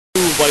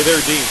by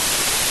their D.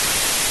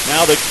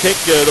 Now the kick,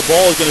 the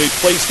ball is going to be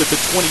placed at the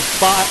 15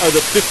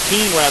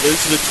 rather.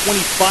 This is a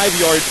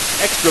 25-yard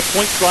extra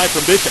point try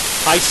from Bishop.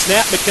 High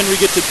snap, McHenry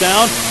gets it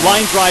down.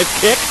 Line drive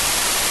kick,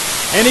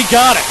 and he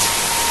got it.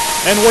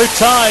 And we're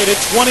tied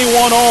at 21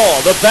 all.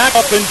 The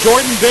backup in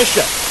Jordan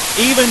Bishop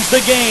evens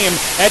the game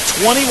at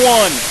 21.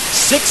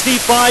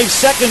 65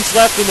 seconds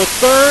left in the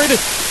third.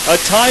 A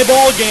tie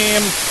ball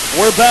game.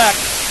 We're back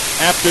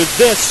after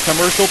this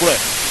commercial break.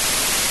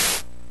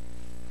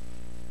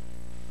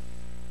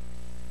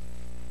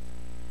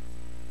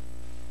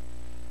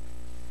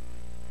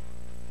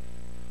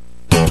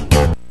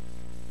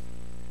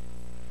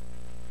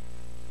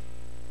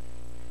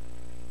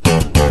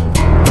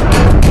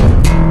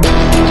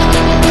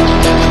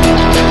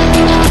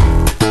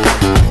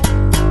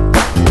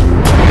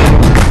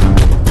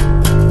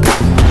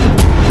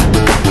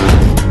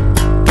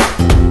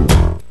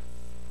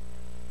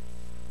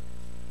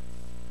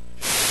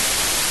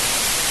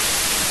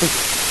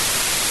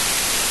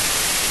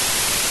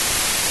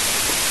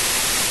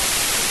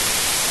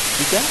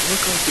 Did that look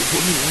like it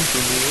wouldn't went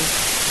from here?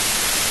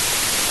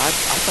 I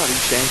thought he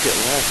shanked it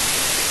left.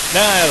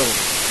 Nah, I don't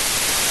know.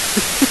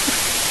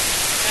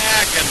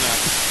 Good enough.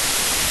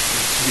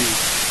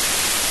 Jeez.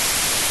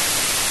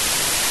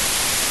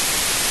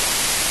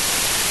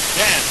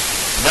 10,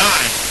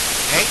 9,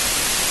 8,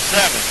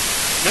 7,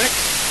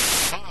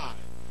 6, 5,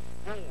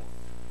 4,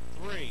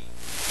 3,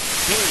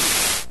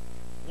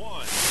 2,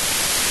 1,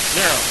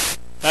 0.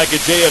 Back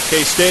at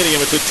JFK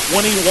Stadium, it's a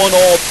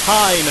 21-all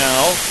tie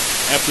now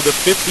after the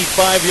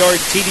 55-yard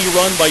TD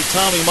run by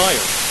Tommy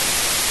Meyer.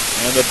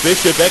 And the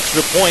Bishop extra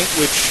point,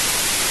 which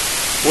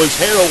was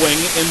harrowing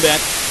in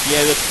that he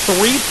had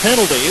 3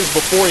 penalties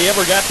before he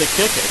ever got to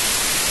kick it.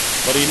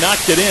 But he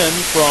knocked it in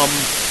from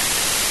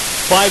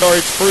 5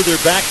 yards further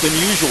back than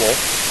usual.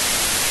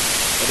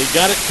 And he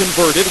got it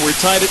converted. We're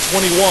tied at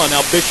 21.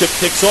 Now Bishop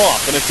kicks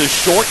off, and it's a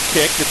short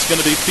kick. It's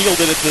going to be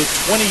fielded at the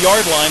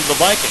 20-yard line of the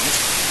Vikings.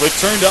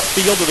 Returned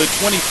upfield to the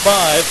 25,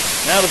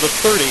 now to the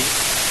 30.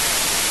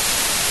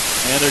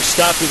 And they're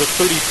stopped at the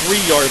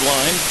 33-yard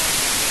line.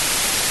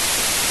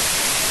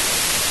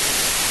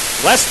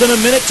 Less than a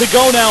minute to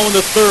go now in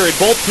the third.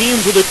 Both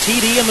teams with a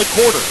TD in the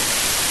quarter.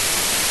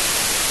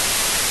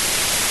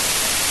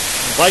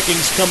 The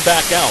Vikings come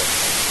back out.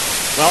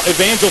 Well,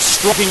 Evangel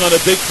striking on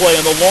a big play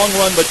on the long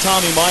run by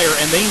Tommy Meyer,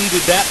 and they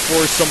needed that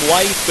for some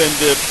life and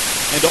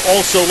to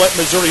also let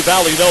Missouri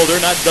Valley know they're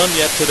not done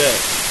yet today.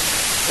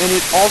 And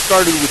it all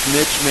started with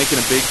Mitch making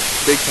a big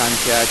time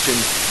catch, and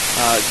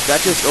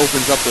that just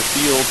opens up the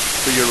field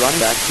for your running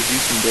back to do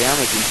some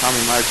damage, and Tommy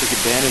Meyer took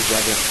advantage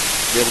of it,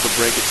 to be able to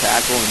break a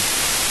tackle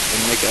and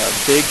make a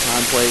big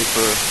time play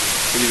for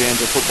the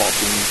Evangel football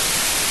team.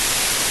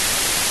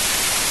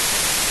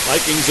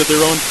 Vikings at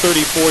their own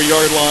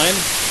 34-yard line.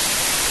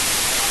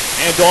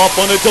 And off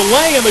on a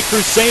delay, and the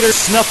Crusaders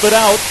snuff it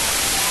out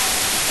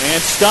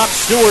and stop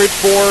Stewart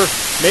for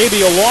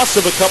maybe a loss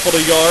of a couple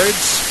of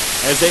yards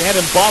as they had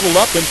him bottled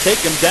up and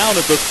take him down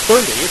at the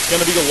 30. It's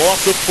going to be a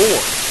loss of 4.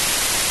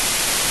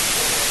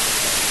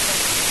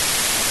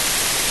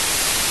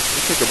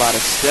 He took about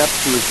a step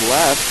to his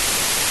left,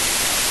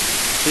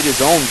 hit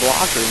his own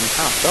blocker, and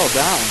kind of fell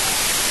down.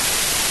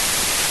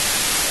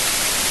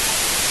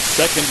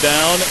 Second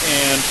down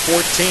and 14.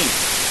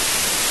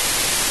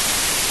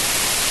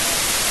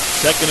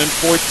 Second and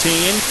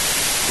 14.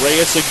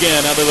 Reyes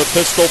again out of the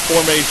pistol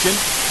formation.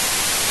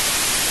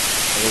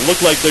 It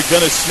looked like they're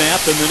going to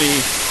snap, and then he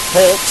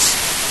halts.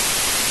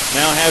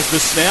 Now has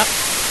the snap.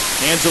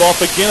 Hands it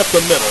off again up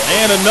the middle.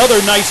 And another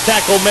nice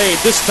tackle made,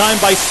 this time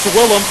by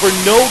Swillem for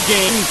no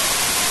gain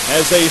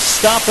as they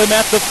stop him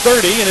at the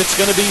 30, and it's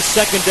going to be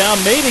second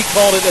down. Maybe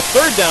called it a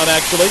third down,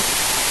 actually.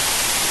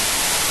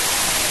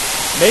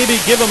 Maybe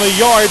give him a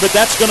yard, but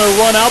that's going to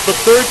run out the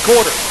third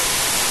quarter.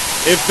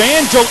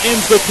 Evangel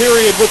ends the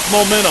period with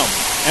momentum,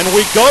 and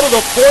we go to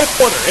the fourth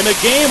quarter in a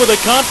game with a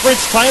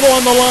conference title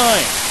on the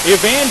line.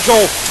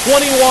 Evangel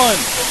 21,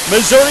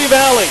 Missouri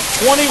Valley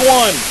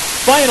 21.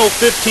 Final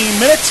 15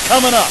 minutes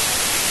coming up.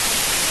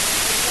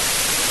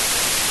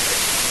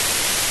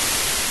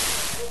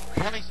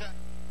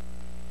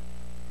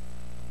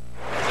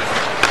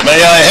 May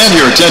I have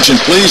your attention,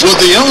 please? Would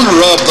the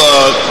owner of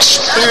the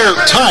spare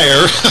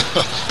tire,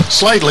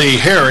 slightly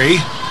hairy,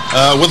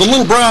 with a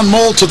little brown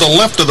mole to the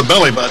left of the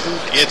belly button,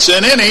 it's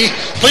an innie.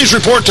 Please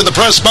report to the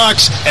press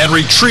box and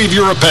retrieve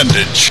your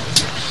appendage.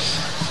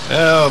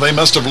 Oh, they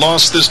must have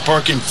lost this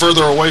parking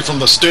further away from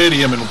the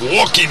stadium and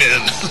walking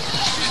in.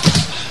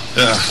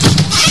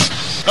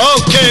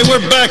 Okay,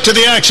 we're back to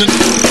the action.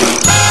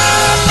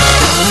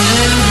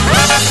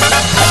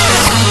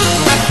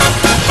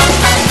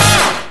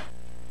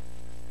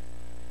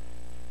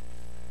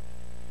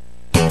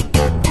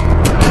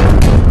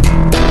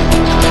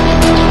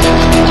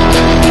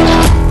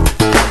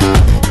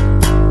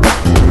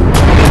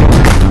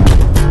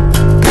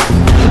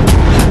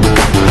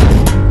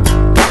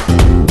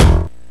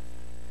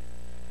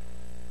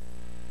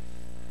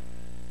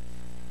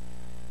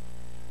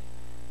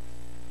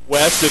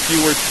 West, if you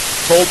were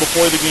told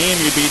before the game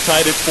you'd be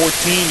tied at 14,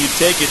 you'd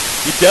take it.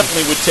 You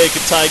definitely would take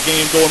a tie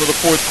game going to the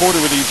fourth quarter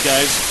with these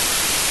guys.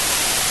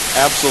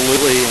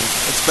 Absolutely, and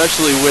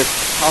especially with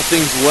how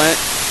things went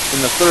in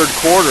the third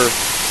quarter.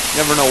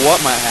 Never know what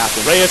might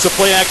happen. Reyes, a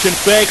play-action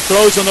fake,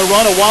 throws on the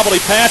run, a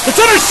wobbly pass.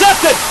 It's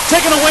intercepted!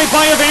 Taken away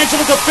by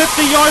Evangelo at the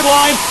 50-yard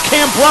line.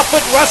 Cam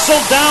Bruffett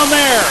wrestled down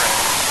there.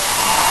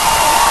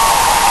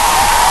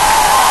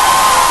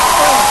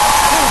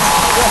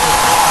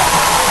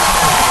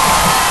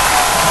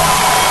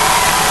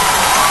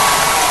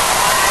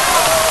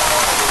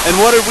 And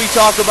what did we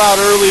talk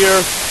about earlier?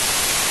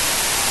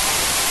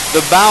 The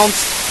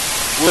bounce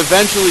will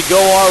eventually go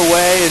our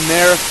way, and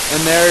there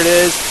it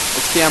is.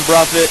 It's Cam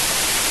Bruffett.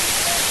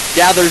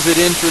 Gathers it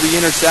in for the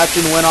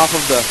interception, went off of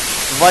the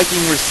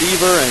Viking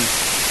receiver, and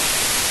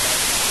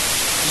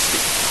just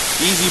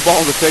easy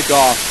ball to pick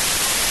off.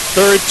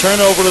 Third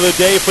turnover of the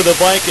day for the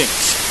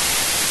Vikings.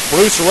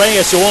 Bruce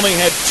Reyes, who only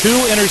had 2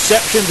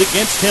 interceptions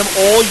against him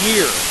all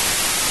year,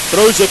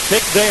 throws a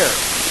pick there.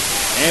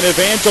 And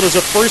Evangelo is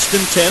a 1st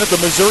and 10 at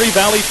the Missouri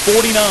Valley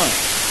 49.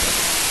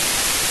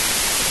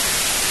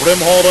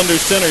 Brimhall under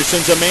center,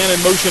 sends a man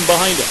in motion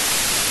behind him.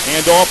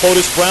 Hand off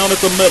Otis Brown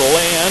at the middle,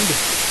 and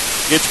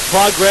it's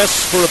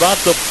progress for about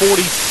the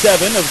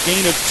 47 of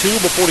gain of 2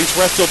 before he's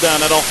wrestled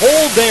down. At a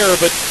hole there,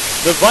 but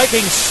the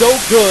Vikings so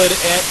good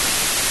at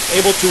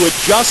able to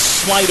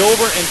adjust, slide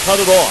over, and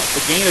cut it off.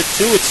 A gain of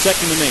 2, it's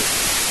 2nd and 8.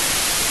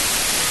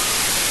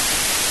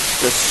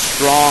 The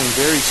strong,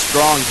 very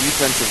strong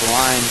defensive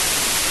line.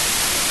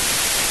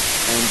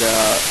 And,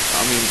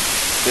 I mean,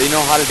 they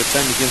know how to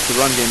defend against the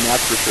run game,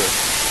 that's for sure.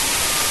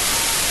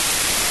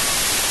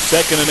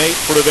 2nd and 8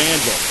 for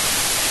Evangelo.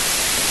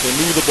 They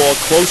move the ball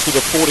close to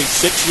the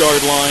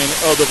 46-yard line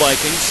of the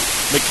Vikings.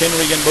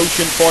 McHenry in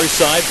motion far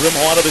side.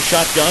 Brimhall out of the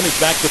shotgun is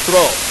back to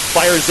throw.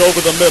 Fires over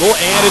the middle,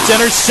 and it's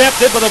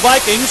intercepted by the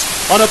Vikings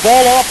on a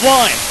ball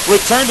offline.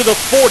 Returned to the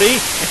 40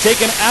 and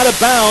taken out of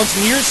bounds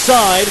near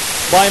side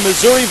by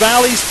Missouri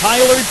Valley's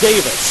Tyler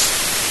Davis.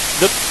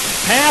 The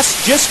pass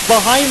just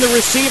behind the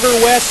receiver,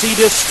 Wes. He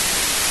just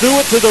threw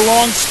it to the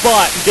wrong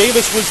spot.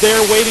 Davis was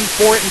there waiting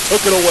for it and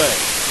took it away.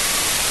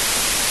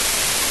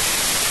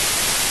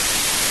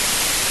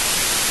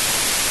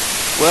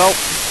 Well,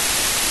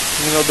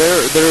 you know,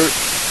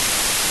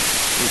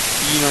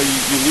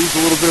 you lose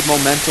a little bit of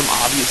momentum,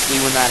 obviously,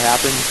 when that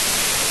happens.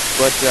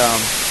 But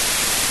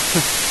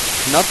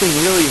nothing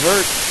really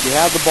hurt. You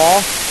had the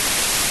ball,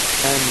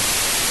 and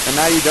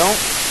now you don't.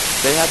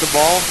 They had the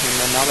ball, and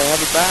then now they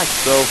have it back.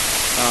 So,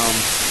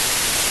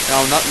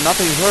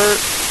 nothing hurt,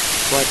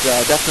 but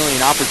definitely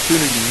an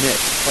opportunity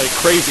missed. Like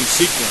crazy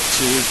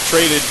sequence. It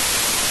traded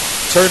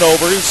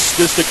turnovers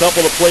just a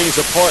couple of plays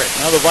apart.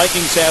 Now the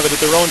Vikings have it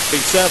at their own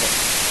 7.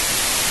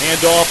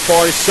 Handoff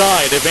far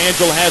side.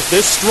 Evangelo has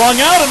this strung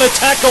out and a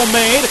tackle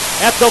made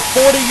at the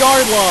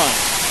 40-yard line.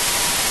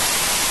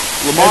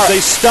 As they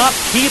stop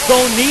Keith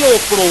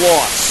O'Neill for the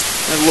loss.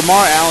 And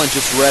Lamar Allen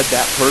just read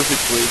that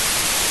perfectly.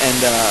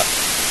 And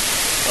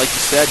like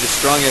you said,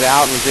 just strung it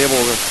out and was able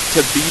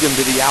to beat him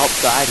to the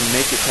outside and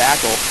make the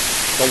tackle.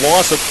 The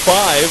loss of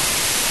 5,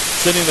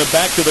 sending them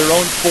back to their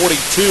own 42.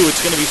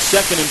 It's going to be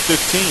 2nd and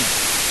 15.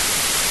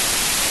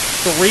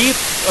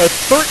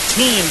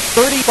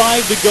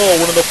 13:35 to go.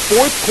 We're in the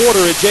fourth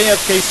quarter at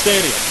JFK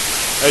Stadium.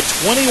 A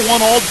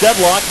 21-all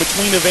deadlock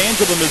between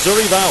Evangelo and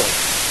Missouri Valley.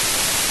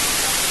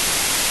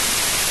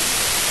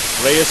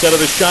 Reyes out of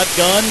the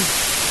shotgun.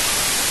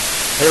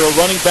 Pair of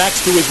running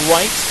backs to his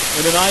right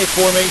in an I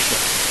formation.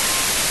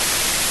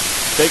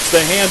 Takes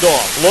the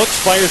handoff. Looks,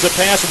 fires a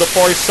pass to the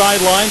far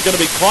sideline. Going to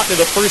be caught near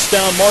the first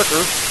down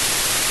marker.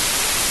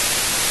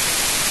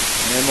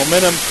 And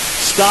momentum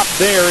stopped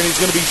there, and he's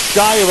going to be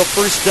shy of a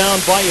first down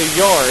by a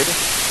yard.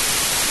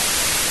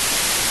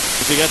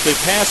 As he got the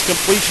pass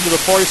completion to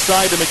the far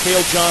side to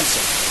Mikhail Johnson.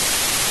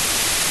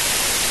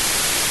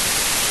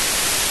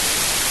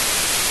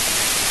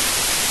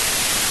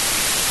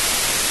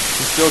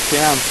 And still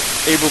Cam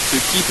able to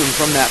keep him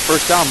from that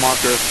first down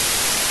marker.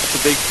 That's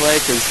a big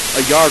play because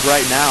a yard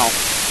right now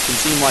can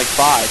seem like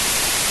 5.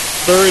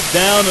 3rd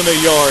down and a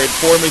yard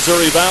for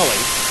Missouri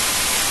Valley.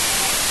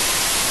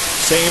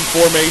 Same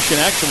formation.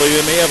 Actually,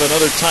 they may have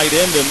another tight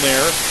end in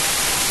there.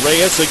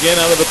 Reyes again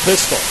out of the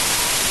pistol.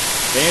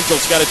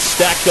 Evangelo's got it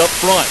stacked up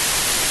front.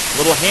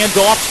 Little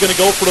handoff's going to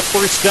go for the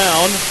first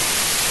down,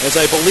 as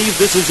I believe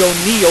this is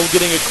O'Neill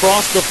getting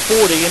across the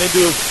 40 and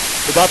into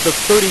about the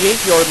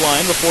 38-yard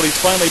line before he's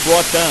finally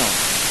brought down.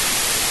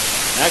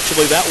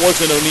 Actually, that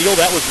wasn't O'Neill.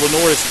 That was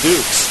Lenoris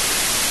Dukes.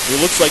 He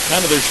looks like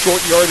kind of their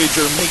short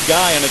yardage or big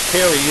guy on a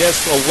carry. He has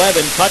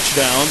 11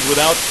 touchdowns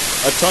without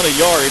a ton of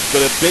yards, but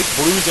a big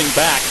bruising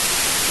back.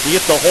 He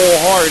hit the hole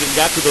hard and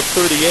got to the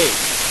 38.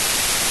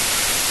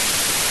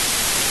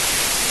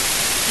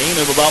 Gain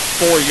of about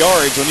 4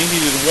 yards when he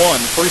needed 1.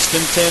 1st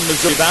and 10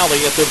 Missouri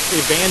Valley at the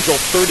Evangelo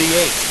 38.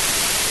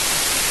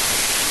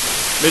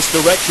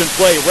 Misdirection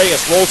play.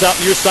 Reyes rolls out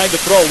near side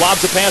to throw.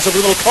 Lobs a pass over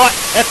the middle. Caught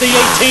at the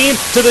 18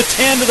 to the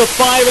 10 to the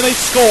 5, and they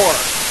score.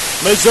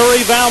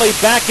 Missouri Valley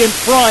back in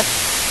front,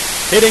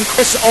 hitting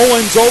Chris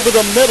Owens over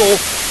the middle.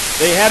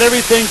 They had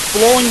everything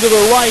flowing to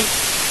the right.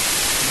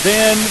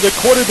 Then the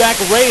quarterback,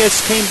 Reyes,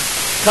 came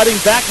cutting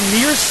back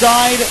near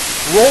side,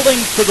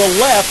 rolling to the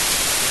left,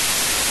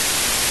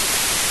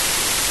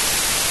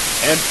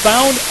 and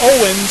found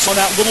Owens on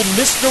that little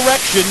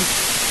misdirection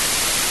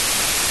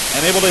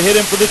and able to hit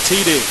him for the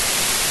TD.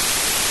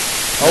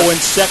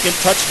 Owens' second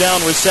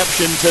touchdown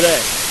reception today.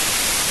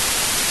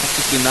 That's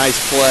just a nice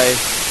play.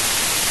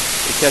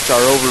 They catch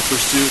our over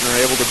pursuit and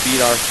are able to beat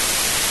our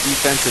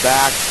defensive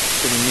act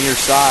to the near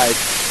side.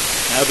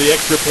 Now the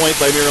extra point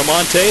by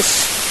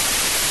Miramontes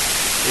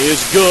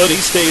is good. He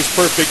stays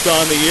perfect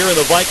on the year, and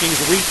the Vikings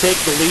retake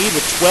the lead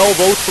with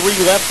 12:03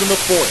 left in the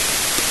fourth.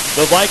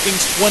 The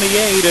Vikings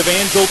 28,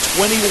 Evangel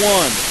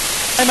 21.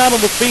 I'm out on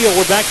the field.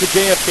 We're back to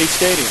JFK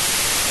Stadium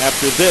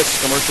after this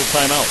commercial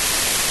timeout.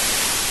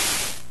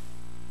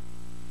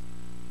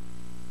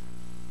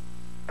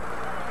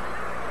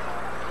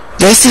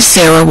 This is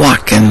Sarah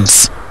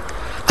Watkins.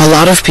 A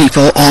lot of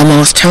people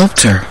almost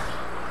helped her.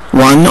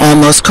 One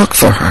almost cooked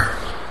for her.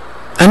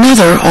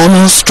 Another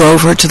almost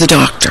drove her to the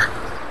doctor.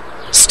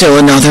 Still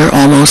another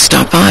almost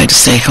stopped by to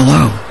say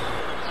hello.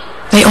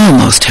 They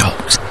almost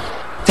helped.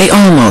 They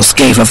almost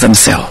gave of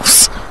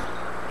themselves.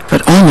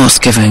 But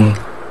almost giving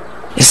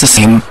is the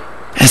same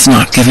as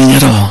not giving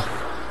at all.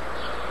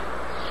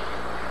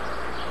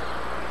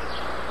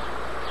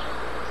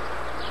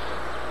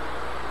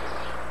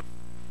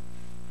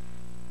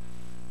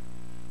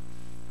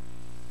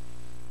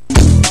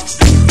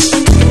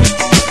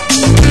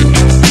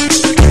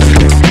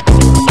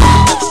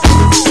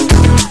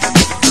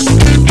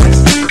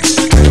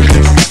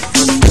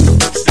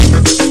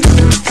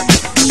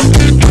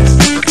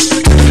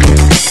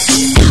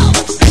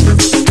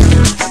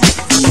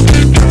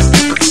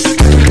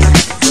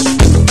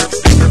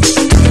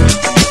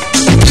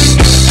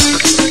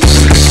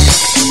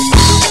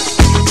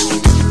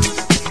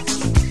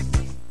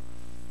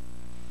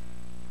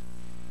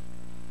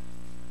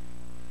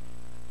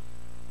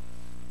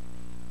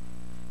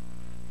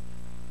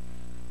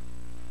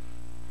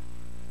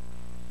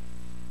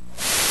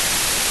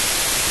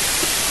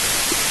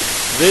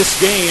 This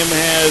game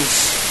has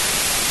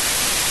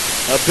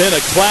been a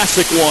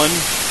classic one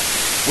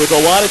with a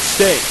lot at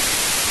stake.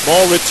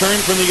 Ball returned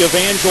from the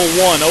Evangel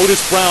 1.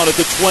 Otis Brown at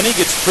the 20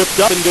 gets tripped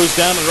up and goes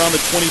down around the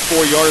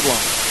 24-yard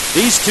line.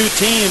 These two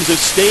teams have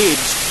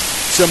staged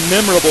some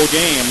memorable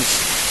games.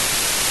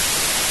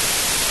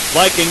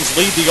 Vikings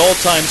lead the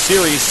all-time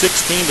series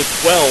 16-12.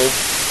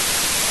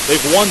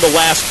 They've won the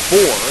last 4.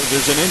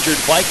 There's an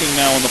injured Viking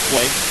now on the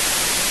play.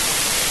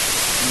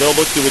 They'll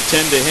look to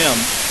attend to him.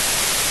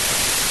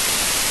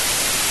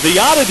 The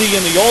oddity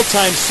in the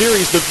all-time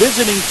series, the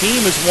visiting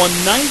team has won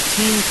 19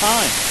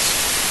 times.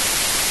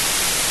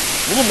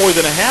 A little more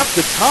than half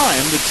the time,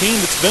 the team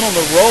that's been on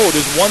the road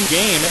has won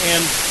game,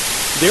 and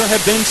there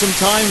have been some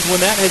times when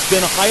that has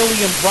been highly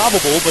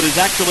improbable, but has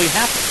actually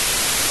happened.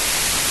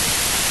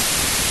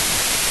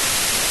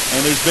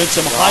 And there's been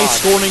some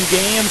high-scoring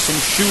games, some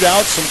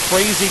shootouts, some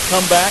crazy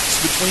comebacks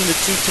between the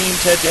two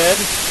teams head-to-head.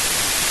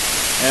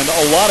 And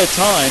a lot of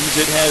times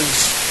it has...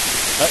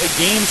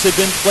 games have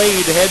been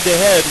played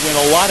head-to-head when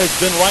a lot has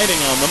been riding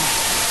on them,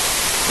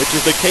 which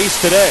is the case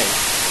today.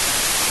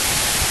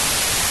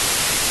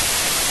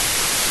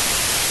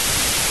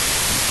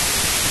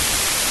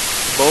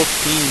 Both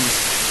teams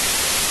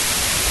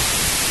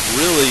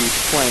really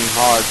playing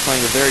hard,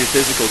 playing a very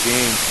physical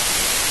game.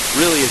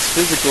 Really as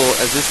physical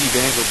as this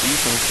Evangel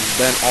defense has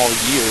been all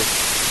year.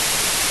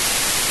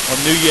 I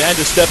knew you had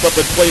to step up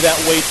and play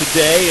that way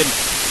today, and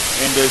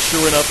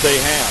sure enough they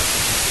have.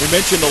 We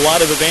mentioned a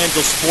lot of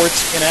Evangel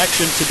sports in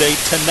action today.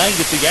 Tonight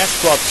at the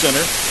Ashcroft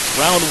Center,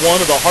 round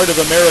 1 of the Heart of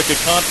America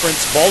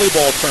Conference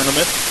volleyball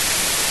tournament.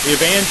 The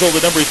Evangel,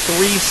 the number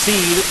 3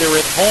 seed, they're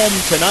at home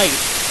tonight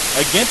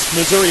against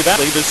Missouri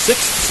Valley, the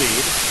 6th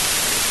seed.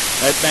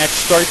 That match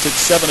starts at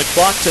 7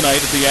 o'clock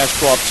tonight at the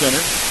Ashcroft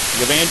Center.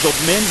 The Evangel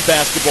men's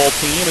basketball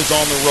team is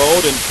on the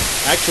road and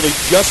actually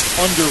just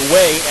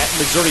underway at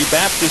Missouri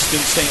Baptist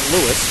in St.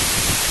 Louis.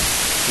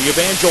 The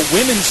Evangel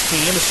women's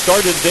team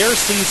started their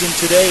season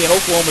today in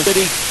Oklahoma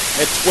City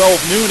at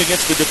 12 noon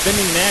against the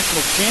defending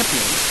national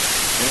champions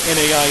in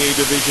NAIA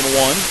Division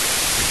I.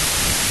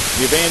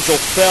 The Evangel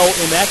fell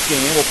in that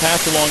game. We'll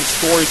pass along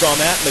scores on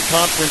that in the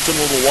conference in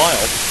a little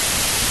while.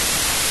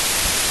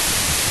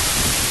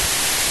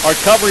 Our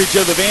coverage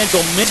of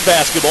Evangel men's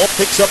basketball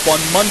picks up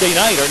on Monday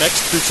night, our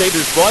next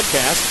Crusaders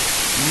broadcast,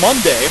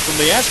 Monday from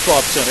the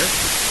Ashcroft Center,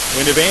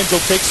 when Evangel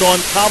takes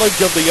on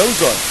College of the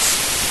Ozarks.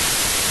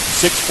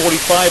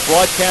 6:45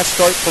 broadcast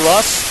start for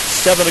us,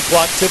 7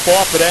 o'clock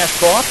tip-off at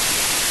Ashcroft.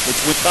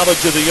 It's with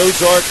College of the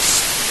Ozarks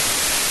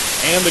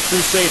and the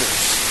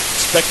Crusaders,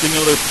 expecting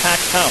another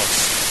packed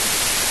house.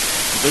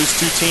 Those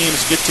two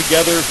teams get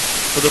together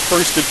for the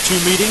first of 2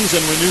 meetings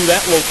and renew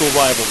that local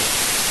rivalry.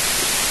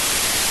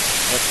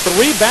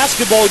 3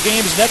 basketball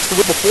games next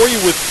week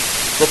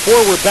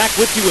before we're back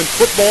with you in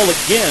football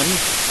again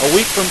a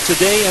week from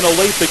today in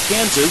Olathe,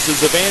 Kansas,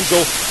 as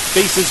Evangel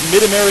faces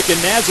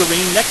Mid-American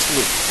Nazarene next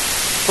week.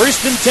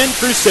 First and 10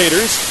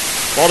 Crusaders,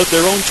 ball at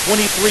their own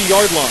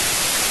 23-yard line.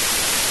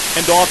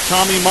 And off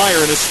Tommy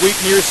Meyer in a sweep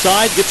near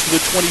side, gets to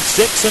the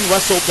 26 and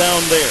wrestled down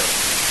there.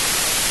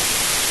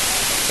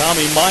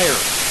 Tommy Meyer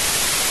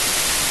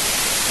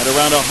at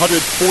around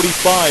 145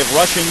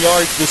 rushing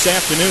yards this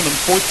afternoon and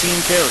 14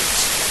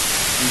 carries.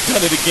 He's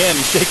done it again.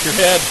 You shake your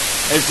head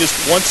as just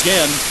once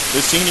again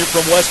the senior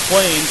from West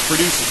Plains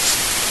produces.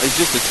 He's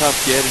just a tough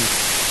kid and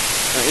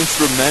an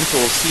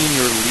instrumental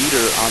senior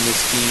leader on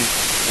this team.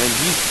 And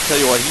tell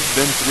you what, he's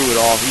been through it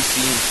all. He's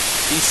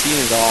seen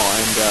it all,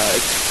 and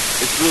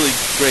it's really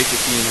great to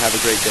see him have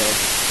a great day.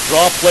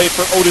 Draw play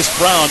for Otis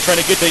Brown, trying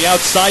to get to the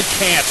outside.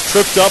 Can't.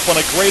 Tripped up on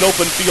a great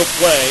open field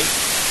play.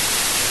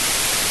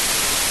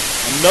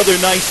 Another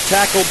nice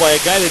tackle by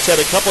a guy that's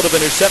had a couple of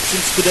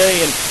interceptions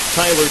today, and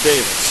Tyler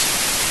Davis,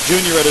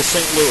 junior out of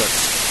St. Louis.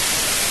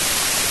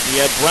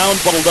 He had Brown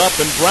bubbled up,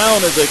 and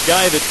Brown is a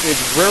guy that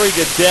is very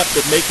adept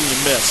at making you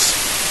miss.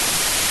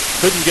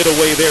 Couldn't get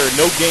away there.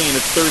 No gain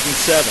at 3rd and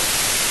 7.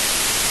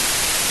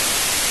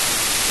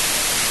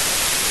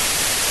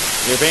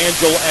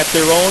 Evangel at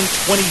their own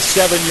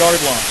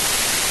 27-yard line.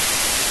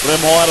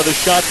 Brimhall out of the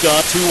shotgun.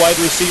 2 wide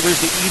receivers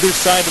to either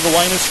side of the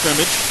line of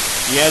scrimmage.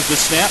 He has the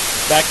snap.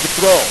 Back to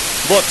throw.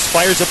 Looks,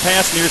 fires a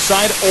pass near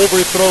side.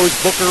 Overthrows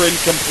Booker,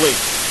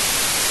 incomplete.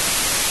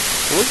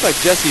 It looks like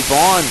Jesse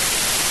Vaughn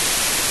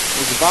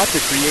was about to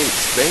create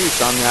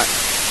space on that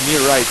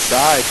near right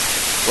side.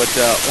 But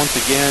once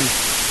again,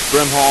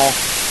 Brimhall,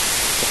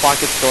 the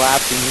pocket's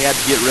collapsing. He had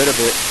to get rid of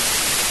it.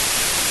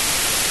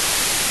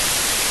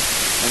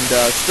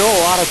 And still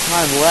a lot of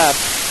time left,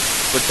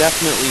 but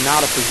definitely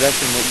not a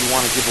possession that you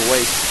want to give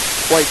away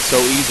quite so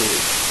easily.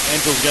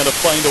 Angel's got to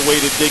find a way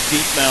to dig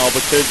deep now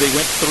because they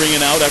went 3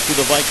 and out after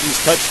the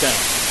Vikings touchdown.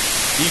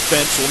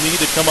 Defense will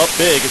need to come up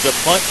big as a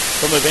punt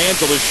from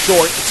Evangel is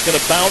short. It's going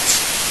to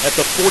bounce at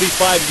the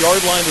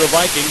 45-yard line of the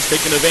Vikings,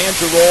 taking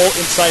Evangel roll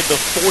inside the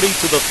 40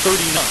 to the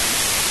 39.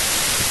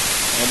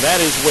 And that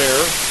is where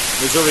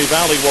Missouri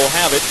Valley will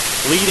have it,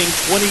 leading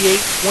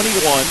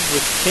 28-21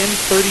 with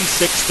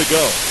 10:36 to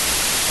go.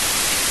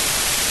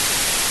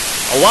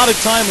 A lot of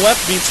time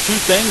left means 2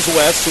 things,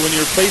 Wes. So when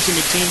you're facing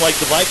a team like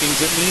the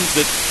Vikings, it means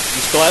that you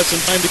still have some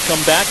time to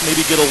come back,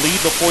 maybe get a lead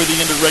before the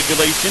end of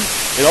regulation.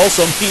 It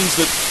also means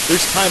that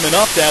there's time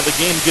enough to have the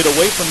game get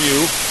away from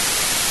you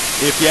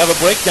if you have a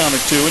breakdown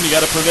or 2, and you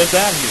got to prevent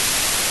that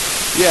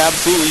here. Yeah,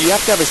 absolutely. You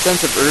have to have a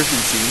sense of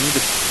urgency. You need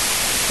to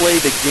play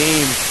the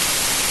game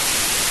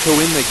to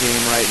win the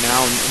game right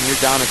now, and you're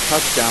down a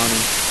touchdown,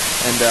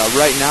 and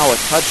right now a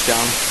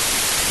touchdown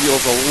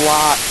feels a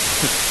lot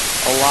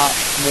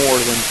more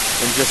than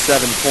just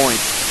 7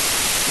 points.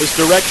 This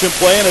direction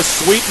play and a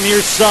sweep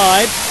near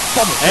side,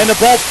 and the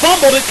ball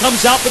fumbled. It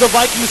comes out for the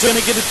Vikings. Going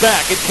to get it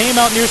back. It came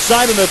out near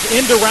side and the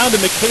end around to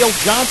Mikhail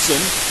Johnson.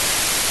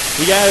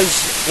 He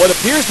has what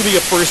appears to be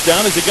a first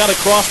down as he got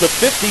across the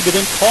 50, but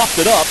then coughed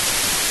it up,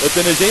 but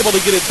then is able to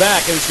get it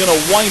back, and is going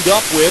to wind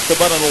up with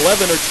about an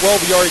 11 or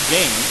 12-yard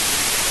gain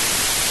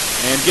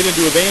and get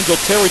into Evangel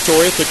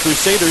territory at the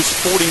Crusaders'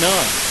 49.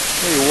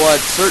 Tell you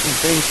what, certain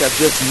things have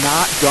just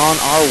not gone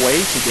our way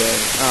today,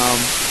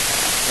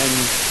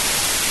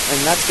 and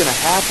that's going to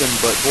happen.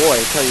 But boy,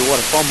 I tell you what,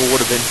 a fumble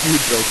would have been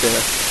huge right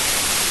there.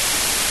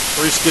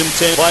 1st and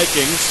 10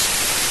 Vikings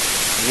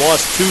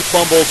lost 2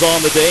 fumbles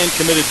on the day and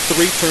committed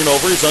 3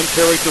 turnovers,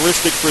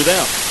 uncharacteristic for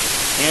them.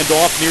 Hand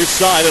off near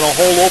side, and a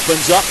hole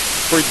opens up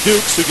for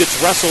Dukes, who gets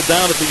wrestled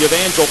down at the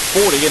Evangel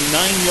 40, a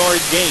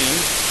 9-yard gain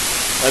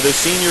by the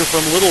senior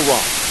from Little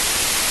Rock.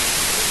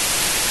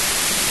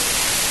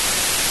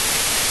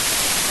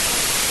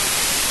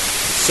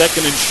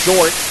 Second and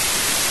short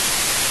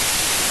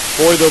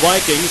for the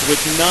Vikings with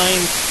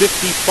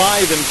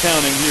 9:55 and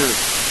counting here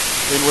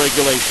in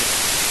regulation.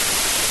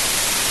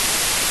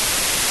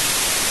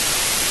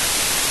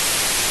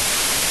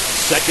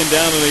 Second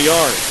down in a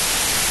yard.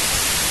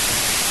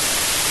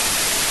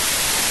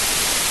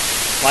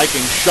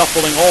 Vikings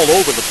shuffling all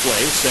over the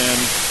place, and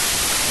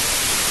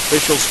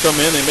officials come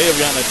in. They may have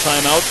gotten a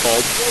timeout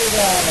called.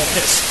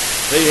 Yes,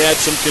 they had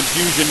some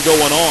confusion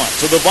going on.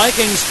 So the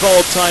Vikings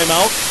called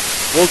timeout.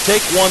 We'll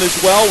take one as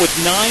well with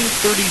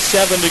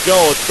 9:37 to go.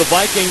 It's the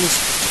Vikings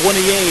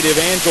 28,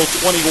 Evangel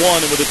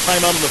 21, and with a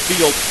timeout on the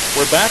field,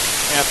 we're back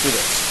after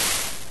this.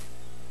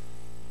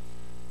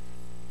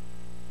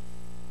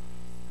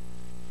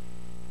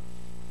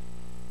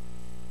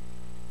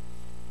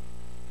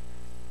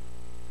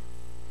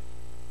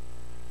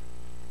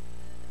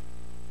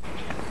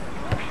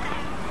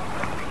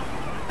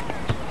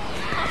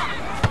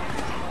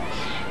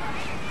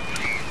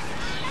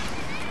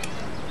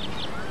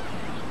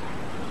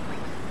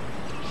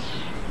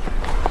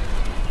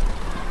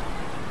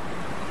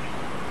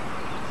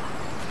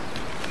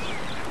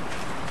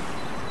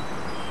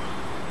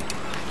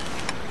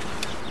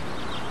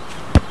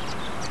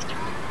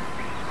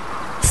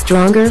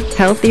 Stronger,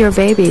 healthier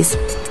babies.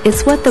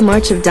 It's what the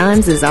March of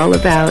Dimes is all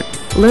about.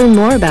 Learn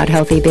more about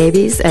healthy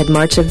babies at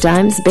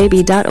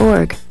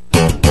marchofdimesbaby.org.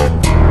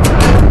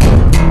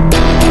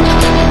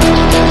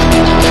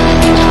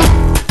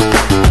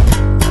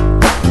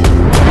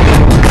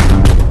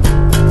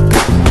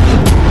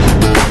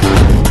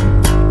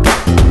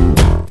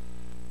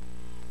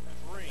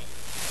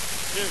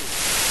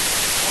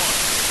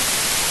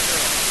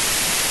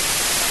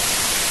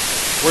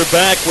 We're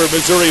back where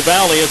Missouri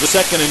Valley has a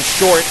second and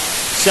short.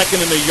 Second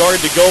and a yard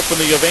to go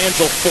from the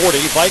Evangel 40.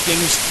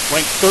 Vikings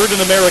ranked third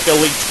in America,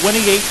 lead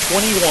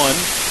 28-21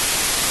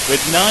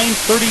 with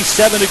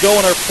 9:37 to go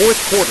in our fourth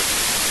quarter.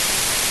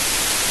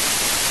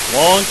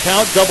 Long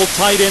count, double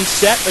tight end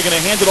set. They're going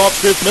to hand it off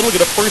straight middle, get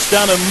a first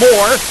down and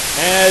more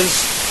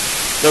as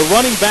the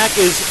running back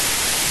is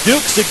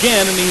Dukes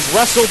again, and he's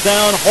wrestled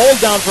down, hauled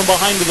down from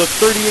behind to the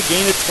 30, a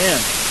gain of 10.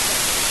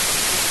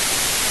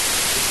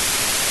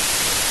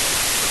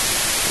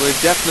 Well,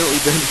 they've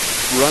definitely been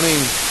running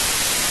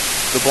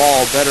the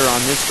ball better on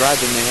this drive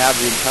than they have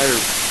the entire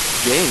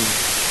game.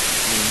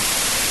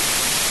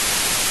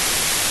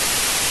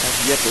 Have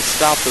yet to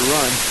stop the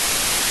run.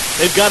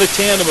 They've got a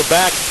tandem of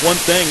backs. One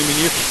thing, I mean,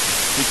 you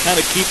kind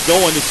of keep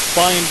going to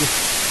find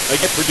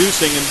get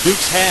producing, and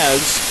Dukes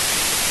has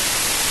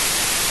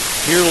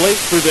here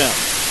late for them.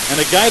 And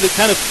a guy that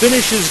kind of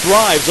finishes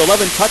drives,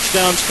 11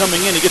 touchdowns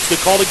coming in. He gets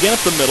the call again up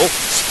the middle,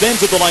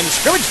 spins at the line of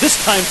scrimmage, this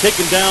time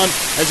taken down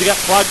as he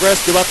got progress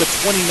to about the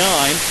 29.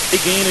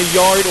 They gain a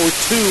yard or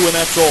two, and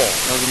that's all.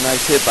 That was a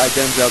nice hit by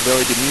Denzel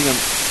Billy to meet him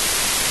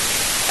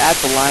at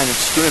the line of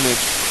scrimmage.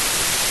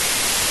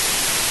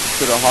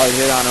 Put a hard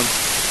hit on him.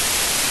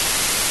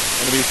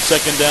 Going to be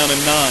second down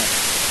and 9.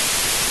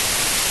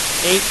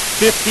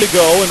 8:50 to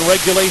go in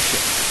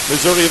regulation.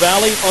 Missouri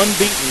Valley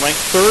unbeaten,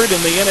 ranked third in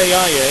the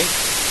NAIA.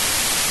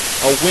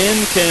 A win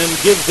can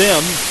give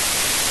them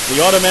the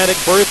automatic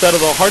berth out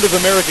of the Heart of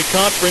America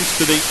Conference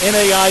to the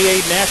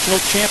NAIA National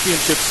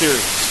Championship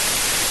Series.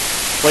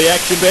 Play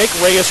action fake.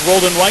 Reyes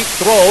rolled in right,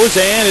 throws,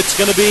 and it's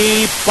going to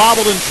be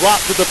bobbled and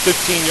dropped to the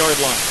 15-yard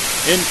line.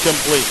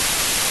 Incomplete.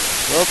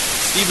 Well,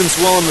 Steven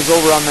Swillam is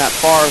over on that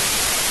far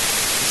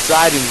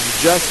side and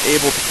is just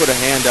able to put a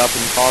hand up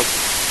and cause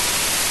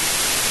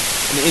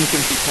an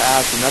incomplete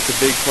pass, and that's a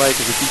big play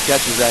because if he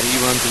catches that, he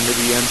runs into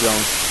the end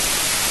zone.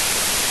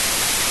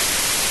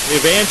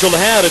 Evangel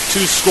had a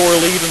 2-score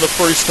lead in the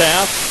first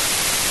half.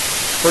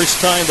 First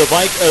time the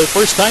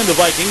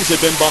Vikings have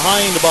been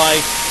behind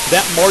by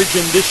that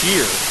margin this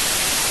year.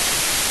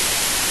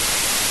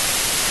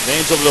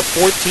 Evangel with a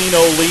 14-0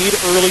 lead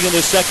early in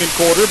the second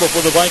quarter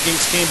before the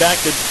Vikings came back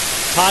to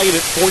tie it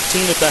at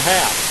 14 at the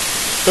half.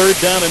 Third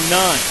down and 9.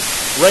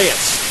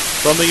 Reyes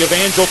from the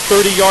Evangel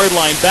 30-yard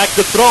line. Back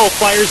to throw.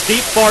 Fires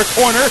deep far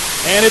corner,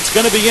 and it's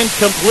going to be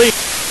incomplete.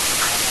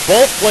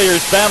 Both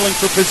players battling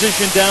for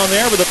position down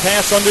there with a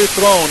pass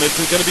underthrown. It's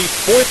going to be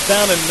fourth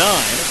down and 9.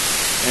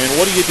 And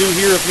what do you do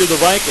here if you're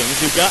the Vikings?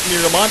 You've got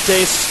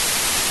Miramontes,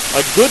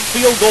 a good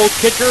field goal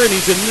kicker, and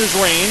he's in his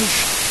range.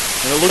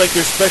 And it looks like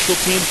there's special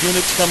teams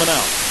units coming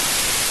out.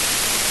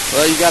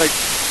 Well, you got to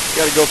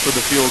go for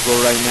the field goal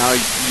right now.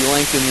 You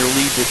lengthen your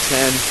lead to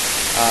 10.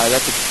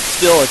 That's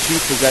still a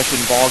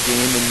 2-possession ball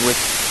game, and with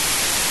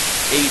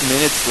 8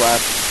 minutes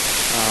left,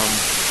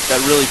 that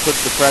really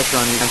puts the pressure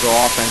on the Evangel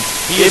offense.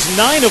 He is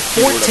 9 of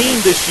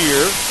 14 this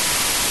year.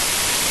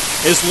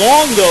 His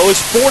long, though, is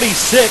 46.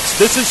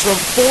 This is from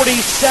 47.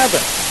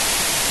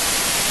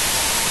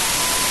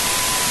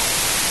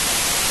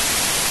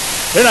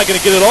 They're not going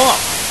to get it off.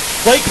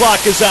 Play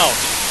clock is out.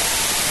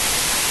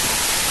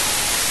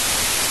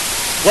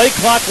 Play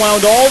clock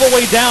wound all the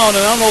way down,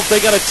 and I don't know if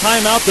they got a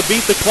timeout to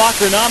beat the clock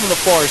or not on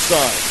the far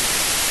side.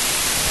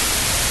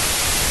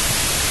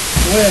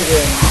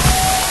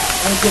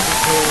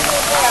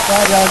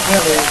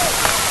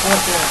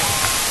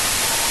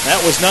 That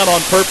was not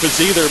on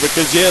purpose either,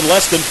 because you had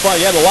less than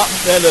 5. You had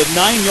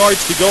 9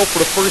 yards to go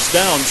for the first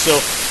down, so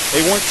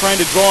they weren't trying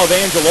to draw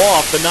Evangel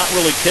off and not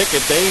really kick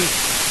it. They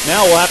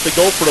now will have to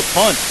go for the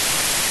punt.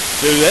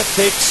 So that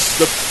takes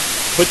the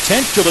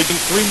potential of getting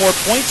 3 more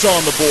points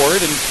on the board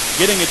and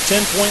getting a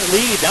 10-point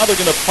lead. Now they're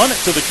going to punt it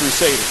to the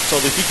Crusaders, so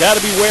you got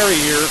to be wary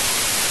here.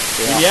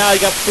 Yeah, you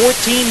got 14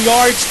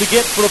 yards to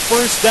get for the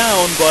first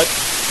down, but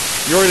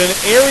you're in an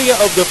area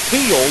of the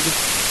field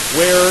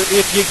where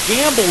if you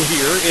gamble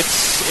here,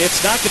 it's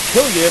not going to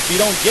kill you if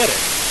you don't get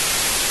it.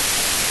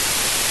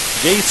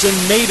 Jason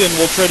Maiden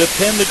will try to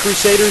pin the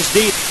Crusaders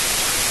deep.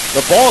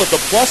 The ball at the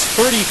plus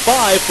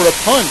 35 for a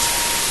punt.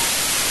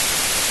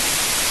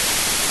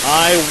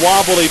 High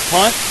wobbly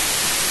punt.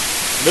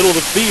 Middle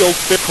of the field,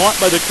 caught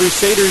by the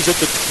Crusaders at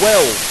the 12.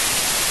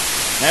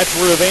 That's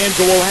where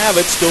Evangel will have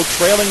it, still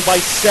trailing by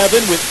 7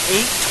 with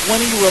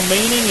 8:20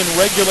 remaining in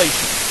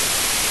regulation.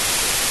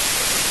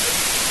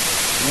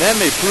 And that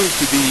may prove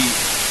to be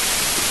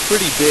a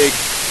pretty big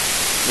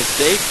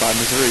mistake by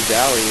Missouri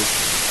Valley.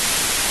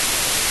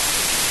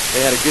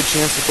 They had a good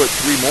chance to put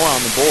 3 more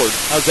on the board.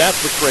 How's that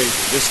for crazy?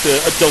 Just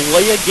a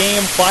delay a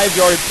game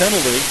 5-yard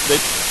penalty.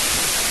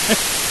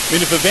 I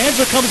mean, if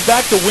Evangel comes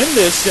back to win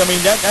this, I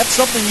mean, that's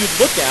something you'd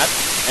look at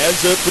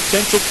as a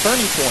potential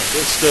turning point.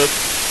 It's the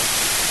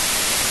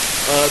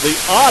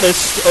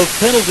oddest of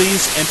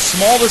penalties and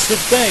smallest of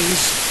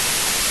things.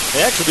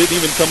 They actually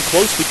didn't even come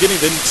close to getting,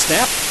 didn't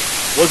snap,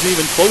 wasn't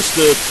even close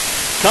to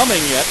coming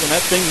yet when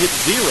that thing hit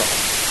 0.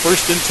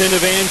 First and 10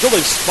 Evangel,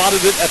 they've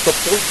spotted it at the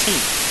 14.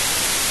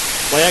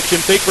 Play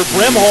action fake for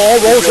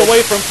Brimhall, rolls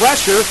away from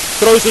pressure,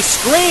 throws a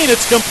screen,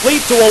 it's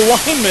complete to a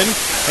lineman,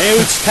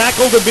 And it's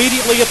tackled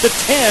immediately at the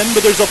 10,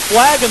 but there's a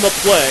flag in the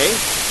play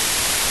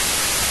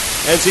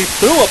as he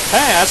threw a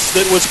pass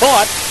that was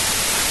caught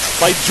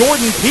by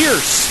Jordan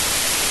Pierce,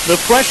 the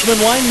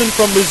freshman lineman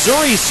from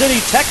Missouri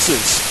City,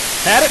 Texas.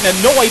 Had it and had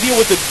no idea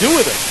what to do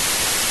with it.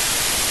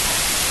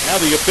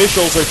 Now the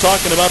officials are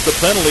talking about the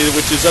penalty,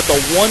 which is at the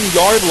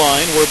 1-yard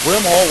line where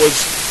Brimhall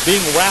was being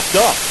wrapped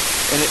up.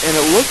 And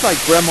it looked like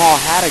Brimhall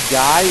had a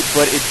guy,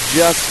 but it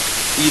just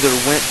either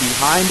went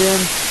behind him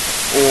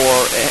or...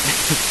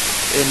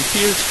 And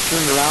Pierce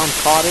turned around,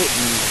 caught it,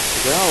 and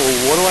well,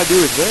 what do I do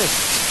with this?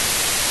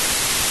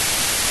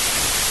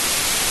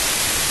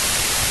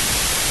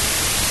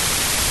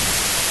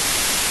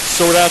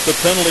 Sort out the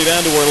penalty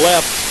down to our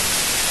left.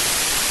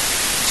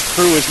 This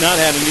crew has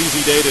not had an easy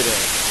day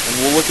today.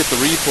 And we'll look at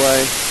the replay.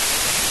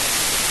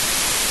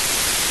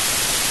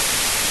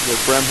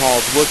 Where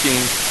Brimhall's looking.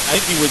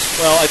 I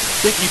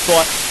think he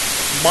thought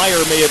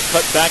Meyer may have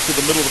cut back to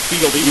the middle of the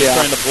field. He was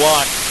trying to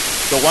block.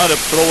 So wound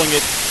up throwing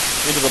it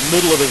into the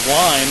middle of his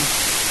line.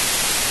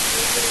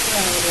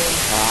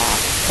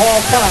 Paul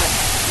Cox,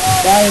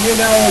 by an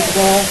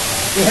ineligible.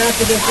 You have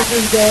to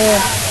disagree there.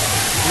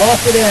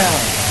 Lost it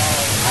down.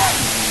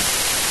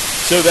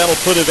 So that'll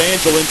put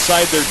Evangel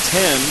inside their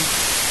 10.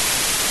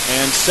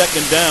 And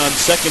second down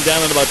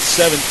at about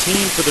 17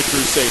 for the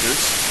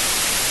Crusaders.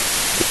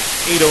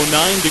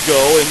 8:09 to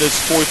go in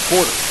this fourth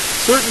quarter.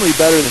 Certainly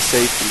better than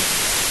safety.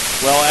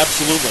 Well,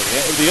 absolutely.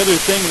 The other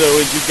thing,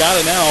 though, is you've got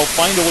to now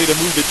find a way to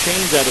move the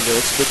chains out of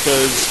this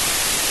because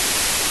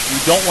you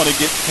don't want to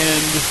get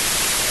pinned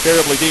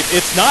terribly deep.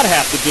 It's not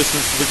half the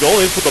distance to the goal.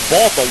 They put the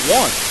ball at the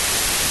 1.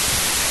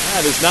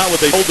 That is not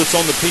what they told us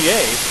on the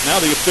PA. Now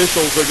the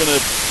officials are going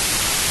to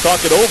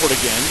talk it over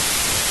again,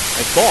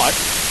 I thought.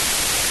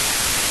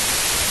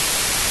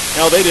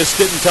 Now they just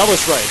didn't tell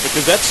us right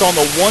because that's on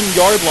the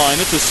 1-yard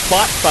line. It's a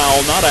spot foul,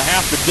 not a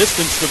half the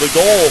distance to the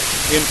goal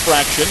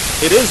infraction.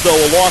 It is, though,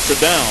 a loss of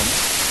downs.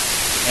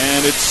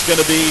 And it's going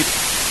to be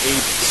a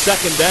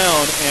second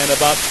down and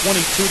about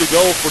 22 to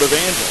go for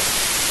Evangel.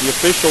 The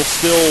officials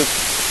still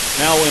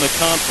now in a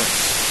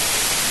conference.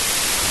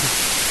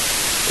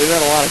 They've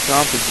had a lot of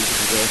conferences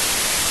today.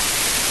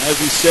 As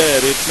we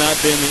said, it's not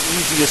been the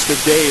easiest of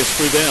days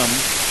for them.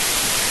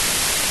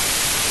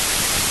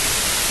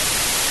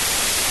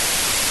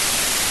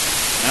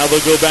 Now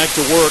they'll go back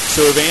to work, so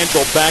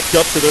Evangel backed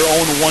up to their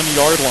own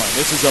 1-yard line.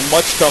 This is a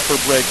much tougher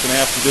break than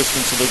half the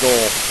distance of the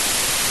goal.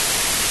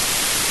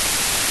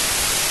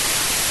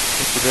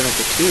 They've been at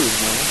the 2,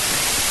 no?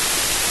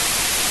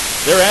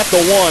 They're at the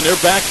 1. They're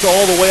backed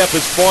all the way up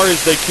as far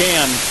as they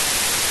can.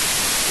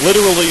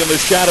 Literally in the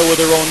shadow of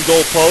their own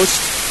goal post.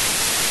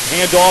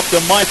 Hand off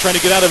to Meyer, trying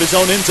to get out of his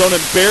own end zone,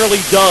 and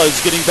barely does,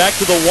 getting back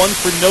to the 1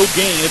 for no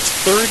gain. It's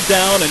third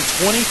down and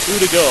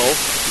 22 to go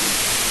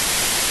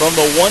from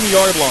the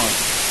 1-yard line.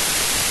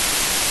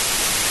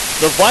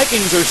 The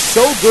Vikings are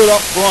so good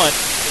up front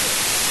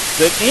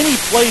that any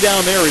play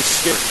down there is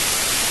scary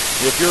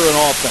if you're an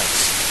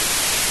offense.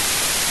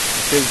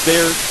 Because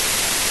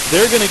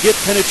they're going to get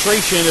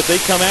penetration if they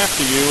come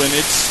after you, and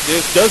it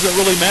doesn't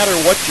really matter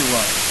what you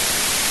run.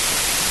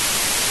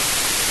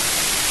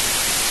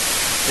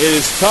 It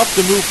is tough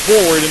to move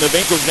forward, and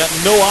Evangel's got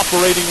no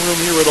operating room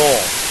here at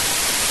all.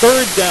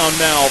 Third down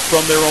now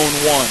from their own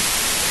 1.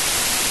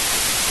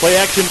 Play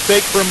action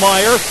fake for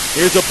Meyer.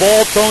 Here's a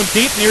ball thrown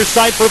deep near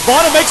side for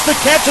Vaughn. It makes the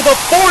catch at the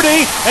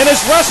 40 and is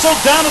wrestled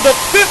down to the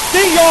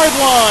 50-yard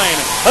line.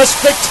 A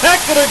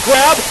spectacular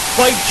grab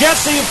by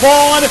Jesse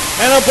Vaughn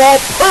and a ball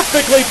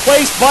perfectly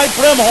placed by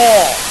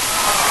Brimhall.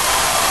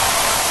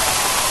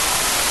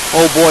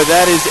 Oh boy,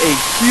 that is a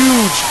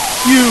huge,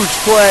 huge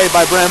play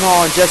by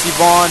Brimhall and Jesse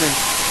Vaughn.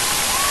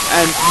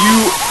 And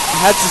you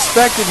had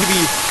suspected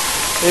maybe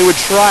they would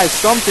try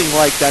something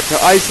like that to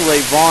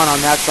isolate Vaughn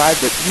on that side,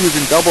 but he was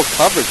in double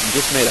coverage and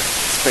just made a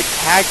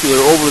spectacular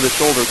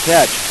over-the-shoulder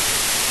catch.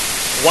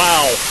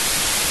 Wow.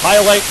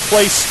 Highlight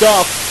play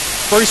stuff.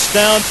 First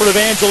down for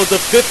Evangel at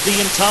the 50,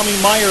 and Tommy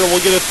Meyer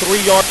will get a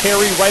 3-yard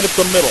carry right up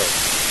the middle.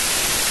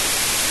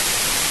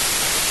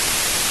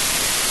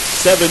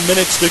 7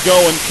 minutes to go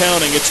and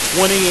counting. It's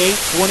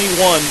 28-21.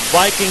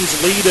 Vikings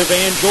lead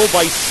Evangel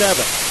by 7.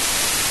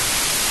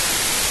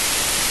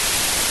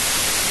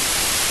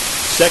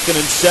 2nd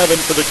and 7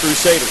 for the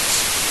Crusaders.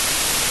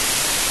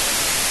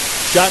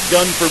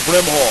 Shotgun for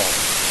Brimhall.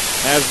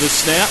 Has the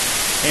snap.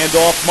 Hand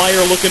off.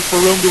 Meyer looking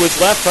for room to his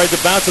left. Tried to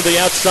bounce to the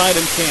outside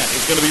and can't.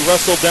 He's going to be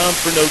wrestled down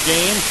for no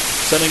gain.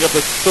 Sending up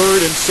a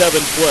 3rd and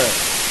 7 play.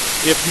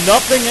 If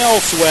nothing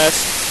else,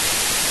 Wes,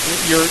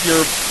 you're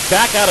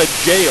back out of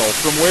jail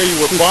from where you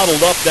were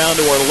bottled up down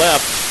to our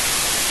left.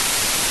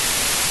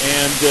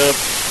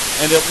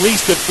 And at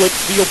least a flipped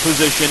field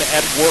position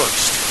at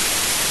worst.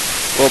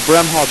 Well,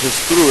 Brimhall just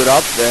threw it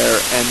up there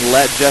and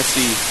let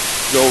Jesse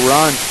go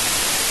run.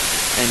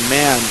 And,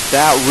 man,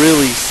 that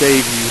really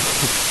saved you.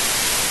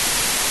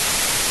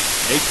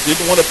 He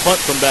didn't want to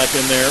punt from back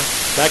in there.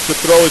 Back to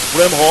throw is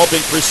Brimhall,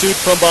 being pursued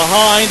from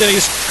behind, and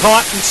he's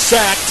caught and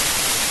sacked.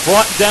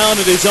 Brought down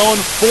at his own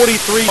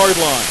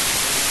 43-yard line.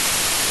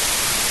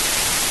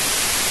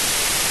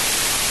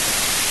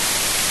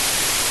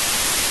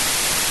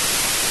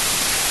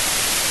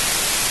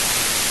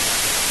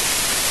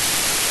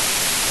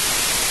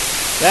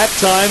 That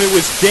time it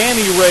was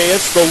Danny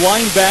Reyes, the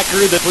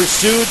linebacker that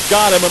pursued,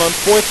 got him, and on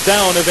fourth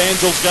down,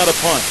 Evangel's got a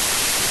punt.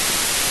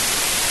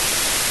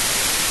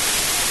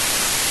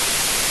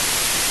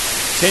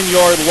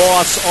 10-yard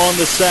loss on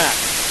the sack.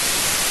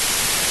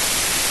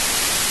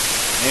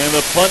 And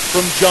the punt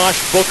from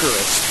Josh Booker,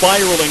 a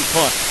spiraling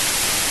punt.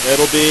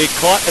 That'll be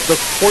caught at the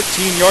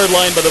 14-yard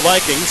line by the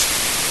Vikings.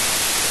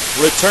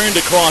 Returned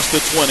across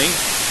the 20,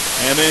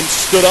 and then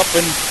stood up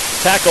and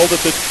tackled at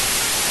the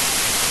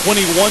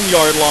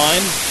 21-yard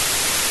line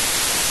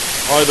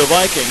are the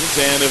Vikings,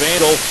 and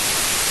Evangel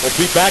will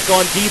be back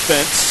on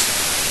defense.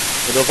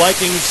 With the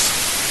Vikings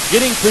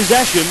getting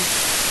possession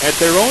at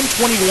their own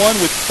 21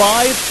 with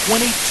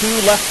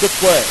 5:22 left to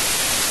play.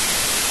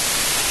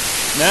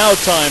 Now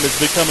time is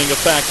becoming a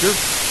factor.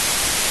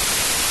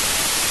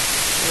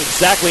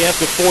 Exactly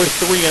after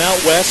 4-3 and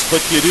out west, but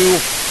you do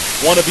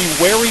want to be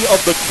wary of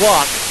the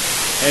clock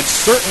and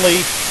certainly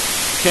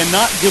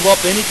cannot give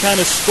up any kind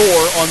of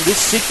score on this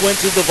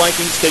sequence as the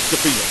Vikings take the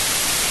field.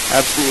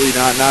 Absolutely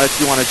not. Not if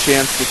you want a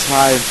chance to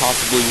tie and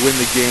possibly win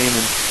the game.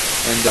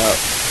 And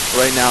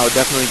right now,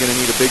 definitely going to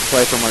need a big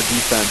play from our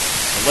defense.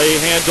 Lay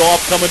handoff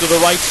coming to the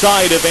right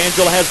side.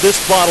 Evangel has this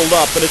bottled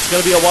up, and it's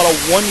going to be about a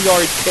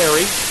 1-yard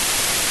carry.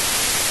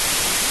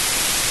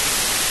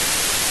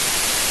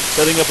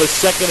 Setting up a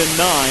 2nd and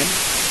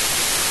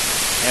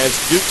 9 as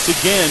Dukes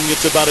again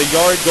gets about a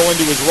yard going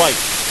to his right.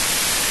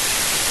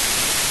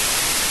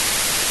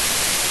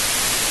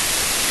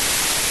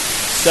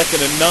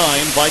 Second and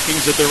 9,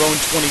 Vikings at their own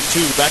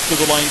 22. Back to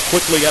the line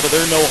quickly out of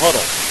their no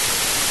huddle.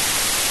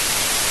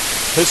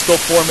 Pistol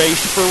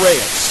formation for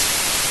Reyes.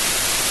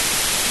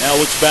 Now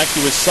looks back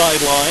to his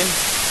sideline.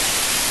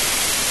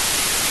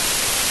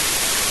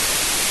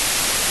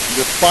 You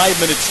got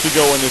 5 minutes to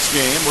go in this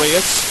game.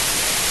 Reyes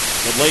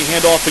will lay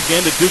handoff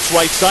again to Duke's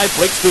right side.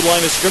 Breaks through the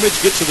line of scrimmage,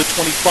 gets to the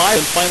 25,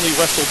 and finally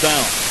wrestled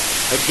down.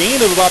 A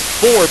gain of about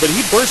 4, but he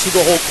burst through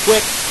the hole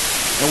quick.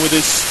 And with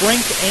his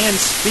strength and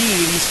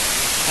speed, he's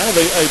kind of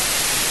a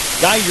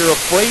guy you're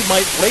afraid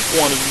might break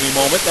one at any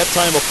moment. That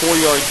time a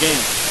 4-yard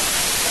gain.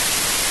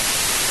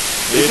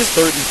 It's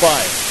 3rd and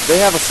 5. They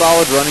have a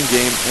solid running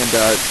game, and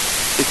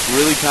it's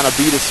really kind of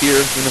beat us here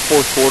in the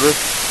fourth quarter.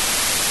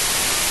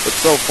 But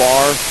so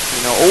far,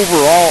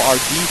 overall our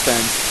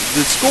defense,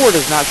 the score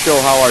does not show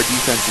how our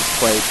defense has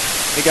played.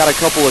 They got a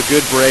couple of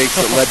good breaks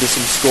that led to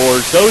some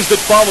scores. Those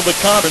that follow the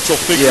conference will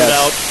figure it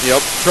out.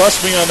 Yep.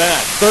 Trust me on that.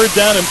 3rd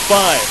down and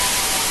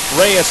 5.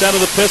 Reyes out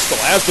of the pistol.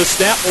 As the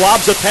snap,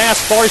 lobs a pass,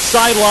 far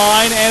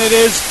sideline, and it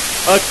is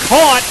a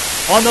caught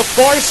on the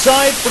far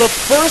side for the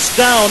first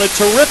down. A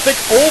terrific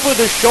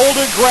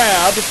over-the-shoulder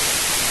grab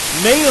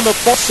made on the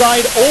far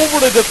side over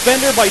the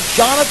defender by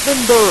Jonathan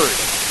Bird.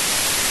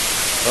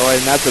 Oh,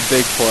 and that's a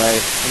big play.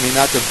 I mean,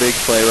 that's a big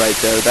play right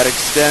there. That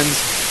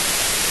extends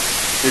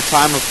your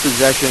time of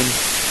possession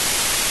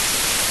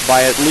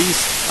by at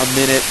least a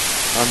minute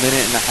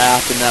and a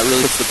half, and that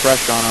really puts the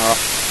pressure on our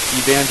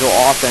Evangel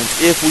offense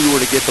if we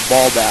were to get the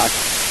ball back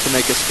to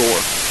make a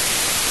score.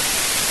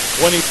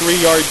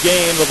 23-yard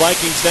gain. The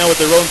Vikings now at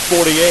their own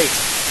 48.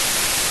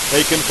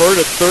 They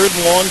convert a 3rd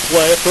and long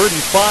play, a 3rd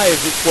and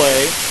 5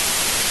 play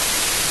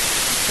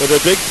with a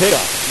big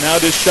pickup. Now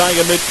just shy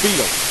of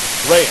midfield.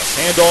 Reyes,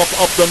 handoff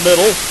up the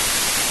middle.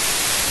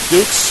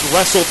 Dukes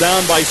wrestled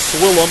down by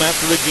Swillem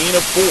after a gain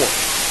of 4.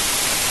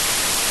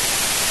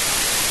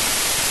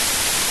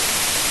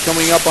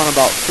 Coming up on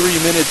about 3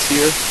 minutes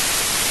here.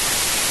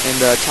 And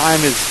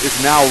time is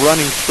now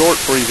running short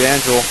for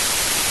Evangel.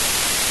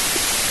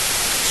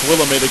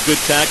 Swillem made a good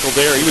tackle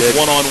there. He was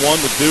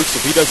one-on-one with Dukes.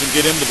 If he doesn't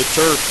get him to the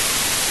turf,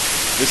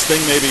 this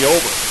thing may be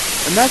over.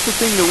 And that's the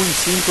thing that we've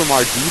seen from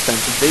our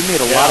defense. They made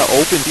a lot of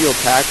open field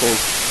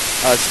tackles.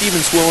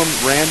 Steven Swillem,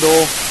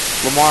 Randall,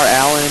 Lamar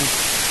Allen,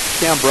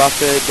 Cam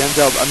Bruffett,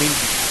 Denzel. I mean,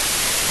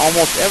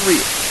 almost every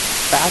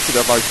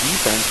facet of our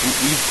defense,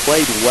 we've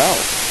played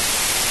well.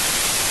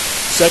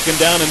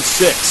 2nd down and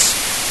 6.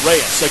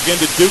 Reyes again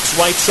to Duke's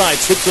right side.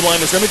 Slips the line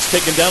of scrimmage,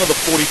 taken down to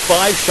the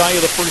 45, shy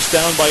of the first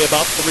down by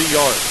about 3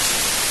 yards.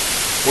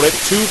 We're at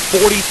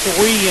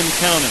 2:43 and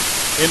counting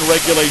in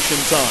regulation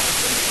time.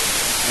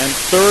 And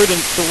 3rd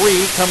and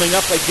 3 coming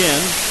up again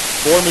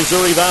for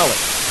Missouri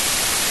Valley.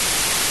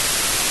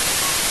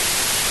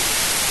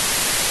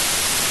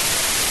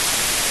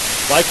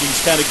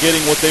 Vikings kind of getting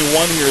what they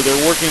want here.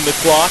 They're working the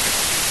clock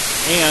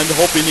and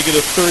hoping to get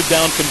a 3rd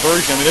down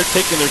conversion. I mean, they're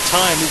taking their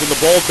time moving the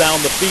ball down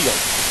the field.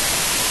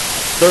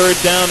 3rd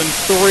down and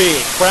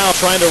 3. Crowd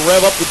trying to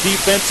rev up the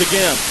defense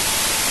again.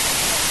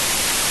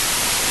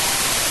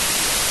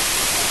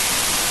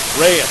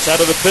 Reyes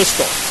out of the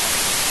pistol.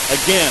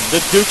 Again,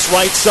 the Duke's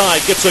right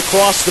side gets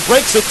across,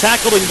 breaks the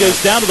tackle and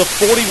goes down to the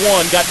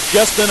 41. Got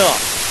just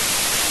enough.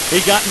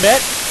 He got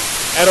met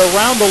at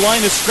around the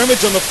line of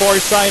scrimmage on the far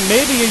side,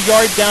 maybe a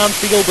yard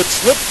downfield, but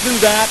slipped through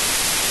that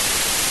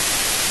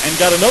and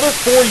got another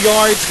 4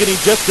 yards, getting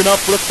just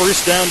enough for a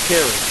first down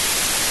carry.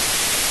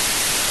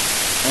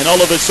 And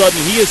all of a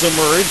sudden, he has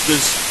emerged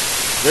as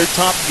their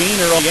top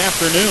gainer on the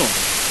afternoon.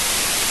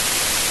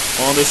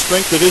 On the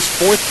strength of his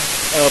fourth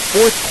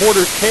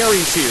quarter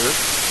carries here,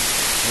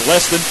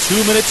 Less than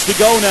 2 minutes to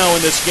go now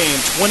in this game.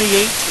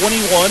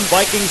 28-21.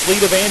 Vikings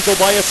lead Evangel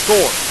by a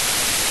score.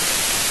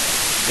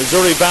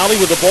 Missouri Valley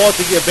with the ball at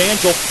the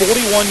Evangel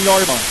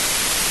 41-yard line.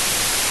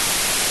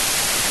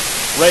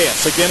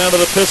 Reyes again out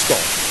of the pistol.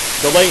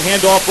 Delay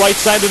handoff right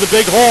side to the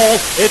big hole.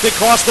 It's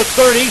across the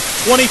 30,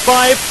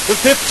 25, the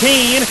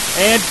 15,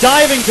 and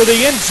diving to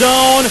the end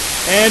zone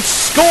and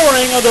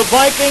scoring of the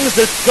Vikings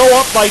that go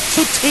up by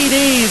 2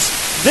 TDs.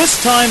 This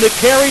time the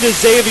carry to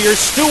Xavier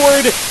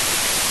Stewart.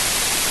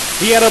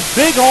 He had a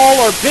big hole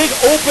or big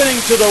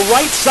opening to the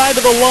right side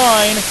of the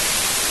line,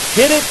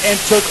 hit it and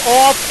took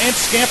off and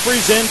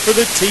scampers in for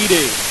the TD.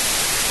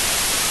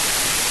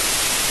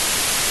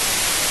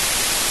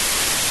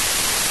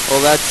 Well,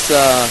 that's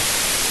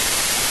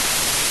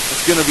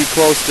going to be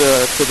close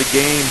to the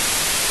game.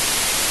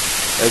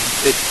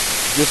 It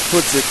just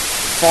puts it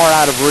far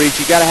out of reach.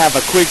 You got to have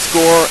a quick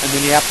score, and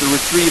then you have to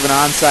retrieve an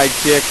onside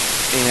kick,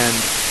 and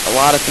a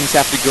lot of things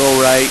have to go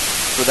right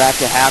for that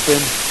to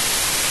happen.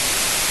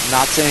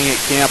 I'm not saying it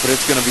can't, but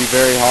it's going to be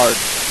very hard.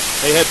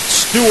 They had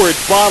Stewart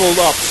bottled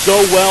up so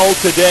well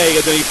today,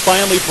 and then he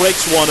finally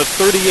breaks one. A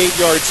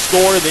 38-yard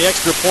score, and the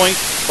extra point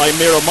by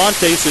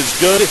Miramontes is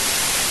good.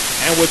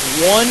 And with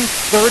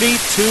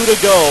 1:32 to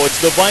go, it's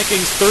the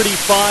Vikings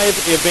 35,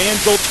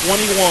 Evangel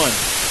 21.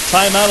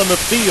 Timeout on the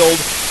field.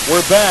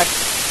 We're back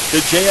to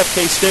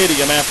JFK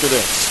Stadium after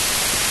this.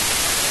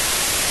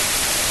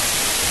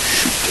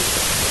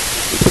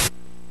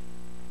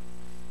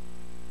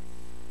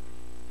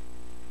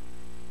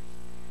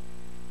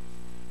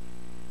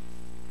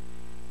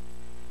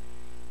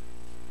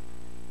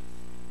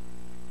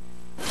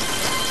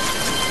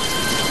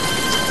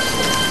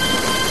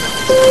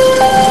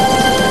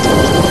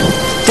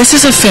 This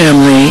is a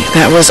family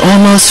that was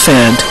almost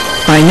fed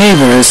by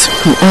neighbors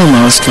who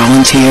almost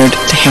volunteered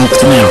to help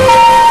them out.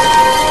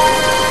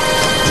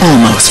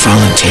 Almost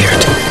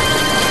volunteered.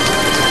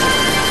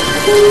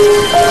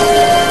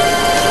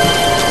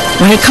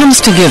 When it comes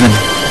to giving,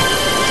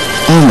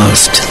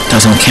 almost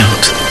doesn't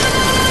count.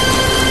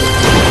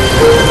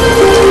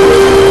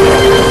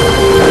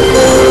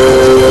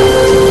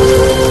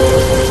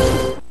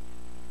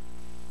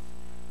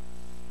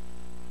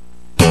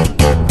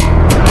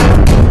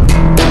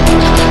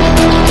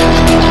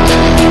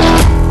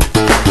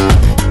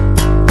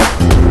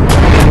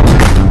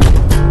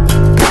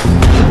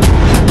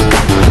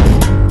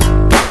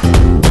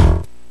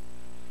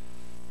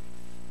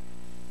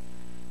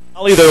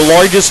 Their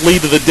largest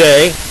lead of the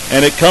day,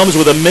 and it comes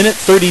with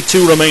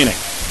 1:32 remaining.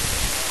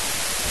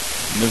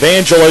 And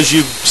Evangel, as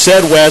you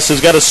said, Wes, has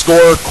got to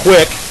score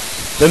quick.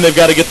 Then they've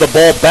got to get the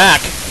ball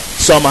back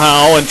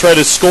somehow and try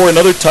to score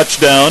another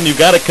touchdown. You've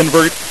got to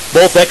convert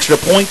both extra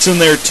points in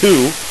there,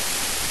 too.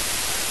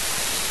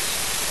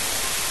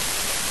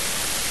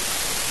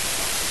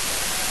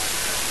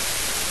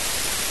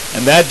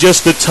 And that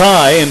just the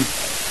tie, and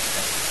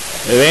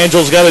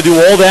Evangel's got to do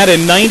all that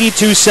in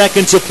 92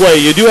 seconds of play.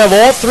 You do have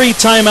all 3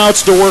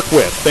 timeouts to work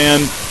with.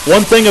 And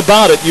one thing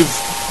about it, you've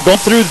gone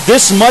through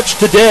this much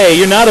today.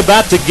 You're not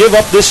about to give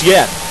up this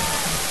yet.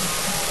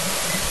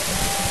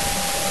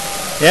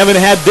 You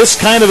haven't had this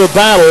kind of a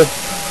battle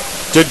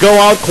to go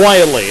out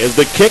quietly as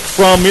the kick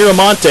from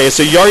Miramontes,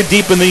 a yard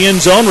deep in the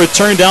end zone,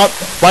 returned out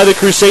by the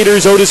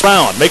Crusaders' Otis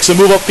Brown. Makes a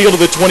move upfield to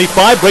the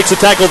 25, breaks a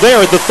tackle there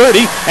at the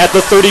 30, at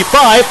the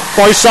 35,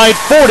 far side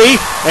 40,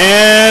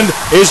 and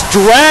is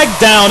dragged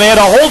down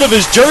and a hold of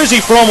his jersey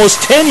for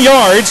almost 10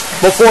 yards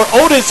before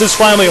Otis is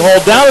finally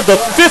hauled down at the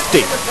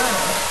 50.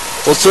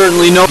 Well,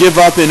 certainly no give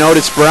up in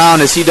Otis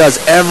Brown as he does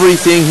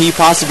everything he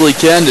possibly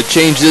can to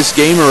change this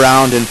game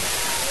around, and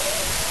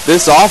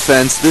this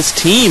offense, this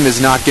team is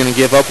not going to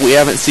give up. We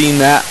haven't seen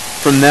that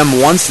from them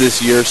once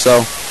this year,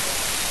 so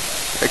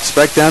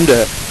expect them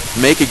to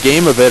make a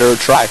game of it or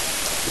try.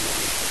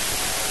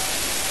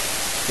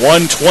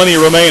 1:20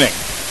 remaining.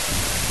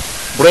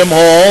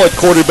 Brimhall at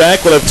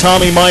quarterback will have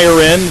Tommy Meyer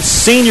in.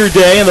 Senior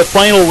day in the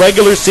final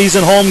regular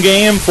season home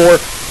game for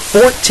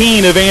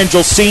 14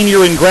 Evangel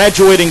senior and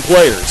graduating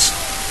players.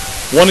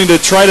 Wanting to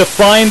try to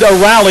find a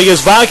rally as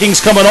Vikings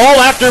coming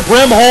all after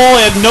Brimhall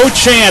had no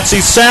chance.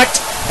 He's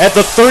sacked at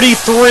the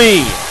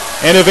 33,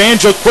 and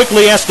Evangel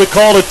quickly has to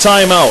call a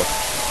timeout.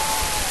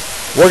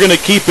 We're going to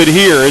keep it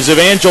here as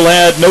Evangel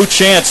had no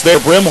chance there.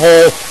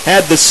 Brimhall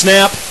had the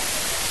snap.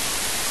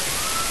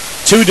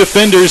 2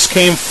 defenders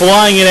came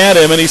flying in at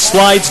him, and he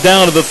slides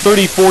down to the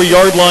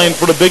 34-yard line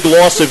for the big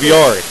loss of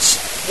yards.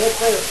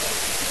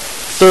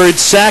 3rd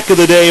sack of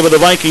the day by the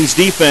Vikings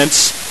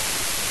defense,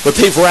 but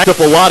they've racked up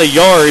a lot of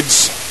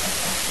yards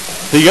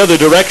the other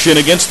direction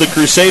against the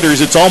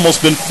Crusaders. It's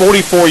almost been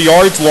 44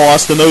 yards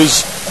lost in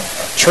those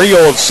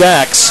trio of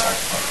sacks.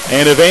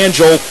 And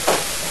Evangel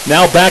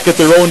now back at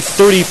their own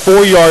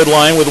 34-yard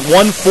line with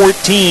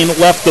 1:14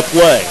 left to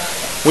play.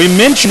 We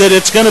mentioned that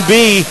it's going to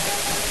be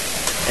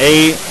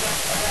a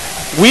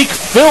week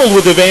filled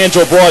with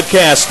Evangel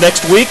broadcasts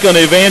next week on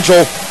the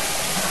Evangel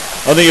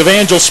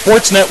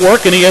Sports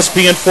Network and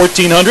ESPN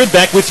 1400.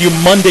 Back with you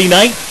Monday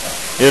night.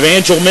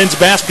 Evangel men's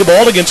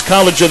basketball against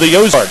College of the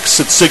Ozarks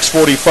at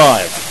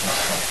 6:45.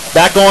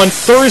 back on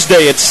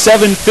Thursday at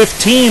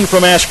 7:15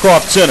 from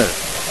Ashcroft Center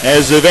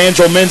as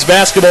Evangel men's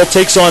basketball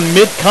takes on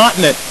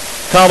Mid-Continent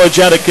College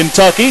out of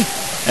Kentucky,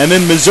 and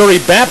then Missouri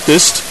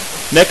Baptist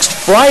next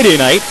Friday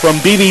night from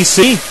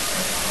BBC.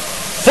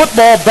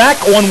 Football back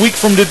 1 week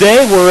from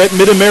today. We're at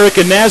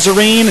Mid-America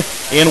Nazarene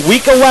in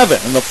Week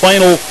 11 in the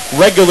final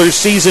regular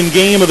season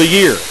game of the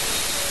year.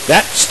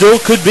 That still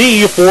could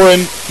be for a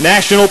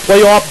national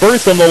playoff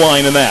berth on the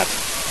line in that.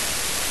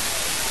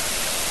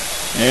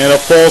 And a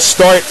false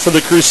start for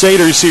the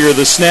Crusaders here.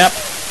 The snap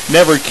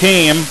never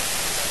came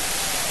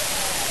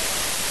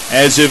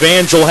as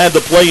Evangel had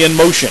the play in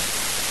motion.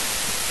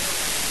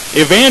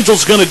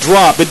 Evangel's going to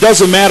drop. It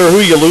doesn't matter who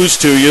you lose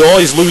to. You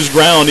always lose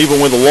ground even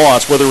with a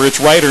loss, whether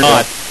it's right or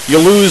not. You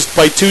lose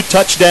by 2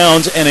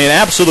 touchdowns and an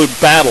absolute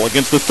battle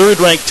against the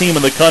third-ranked team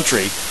in the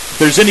country. If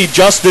there's any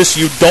justice,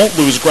 you don't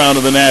lose ground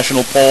in the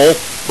national poll,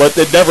 but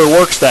it never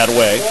works that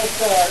way.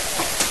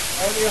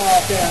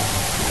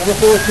 Number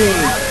 14,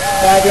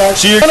 5 yards.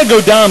 So you're going to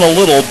go down a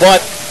little,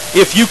 but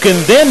if you can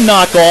then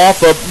knock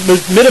off a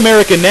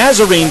Mid-America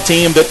Nazarene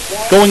team that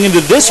going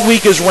into this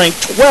week is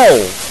ranked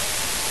 12,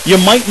 you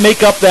might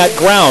make up that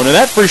ground. And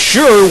that for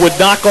sure would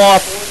knock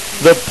off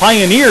the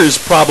Pioneers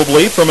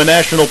probably from a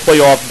national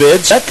playoff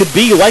bid. That could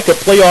be like a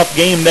playoff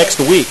game next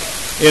week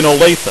in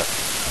Olathe.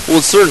 Well,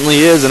 it certainly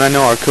is, and I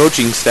know our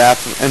coaching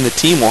staff and the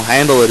team will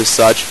handle it as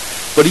such.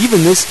 But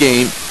even this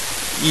game,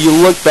 you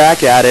look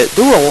back at it,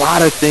 there were a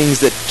lot of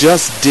things that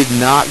just did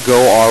not go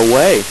our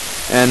way.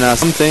 And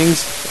some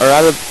things are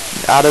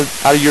out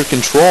of your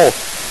control.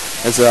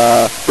 As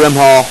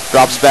Brimhall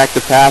drops back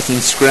the pass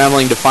and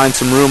scrambling to find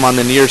some room on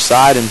the near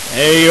side. And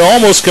he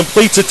almost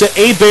completes it to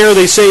Abear.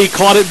 They say he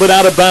caught it but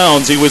out of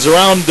bounds. He was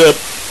around the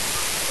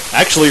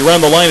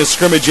line of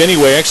scrimmage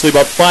anyway, actually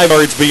about 5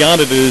 yards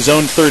beyond it at his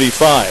own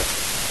 35.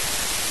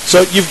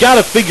 So you've got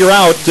to figure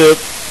out, you're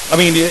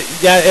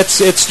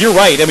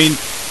right. I mean,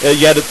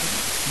 you had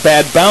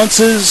bad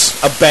bounces,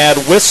 a bad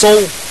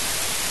whistle,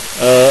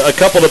 a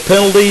couple of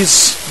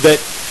penalties that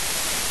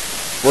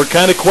were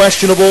kind of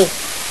questionable.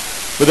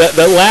 But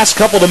that last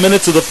couple of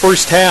minutes of the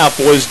first half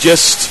was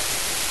just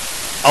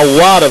a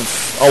lot of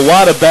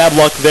bad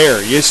luck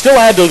there. You still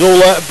had to go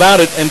about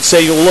it and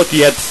say, look,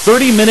 you had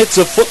 30 minutes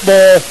of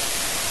football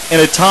and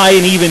a tie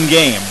and even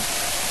game.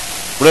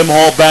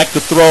 Brimhall back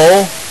to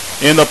throw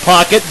in the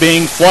pocket,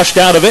 being flushed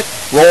out of it.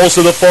 Rolls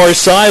to the far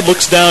side,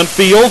 looks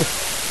downfield,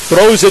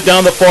 throws it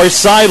down the far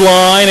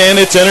sideline, and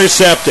it's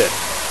intercepted.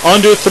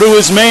 Under through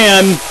his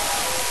man,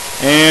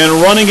 and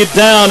running it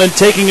down and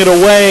taking it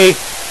away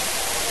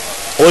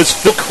was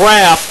Phil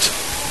Kraft,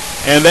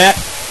 and that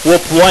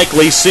will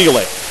likely seal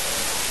it.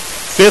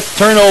 5th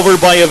turnover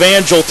by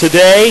Evangel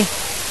today,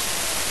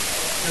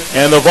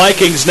 and the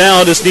Vikings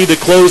now just need to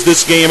close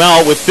this game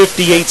out with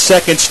 58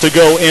 seconds to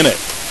go in it.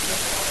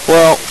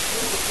 Well,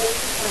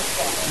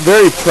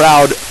 very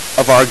proud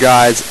of our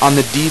guys on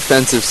the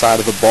defensive side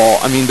of the ball.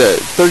 I mean, the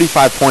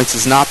 35 points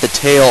is not the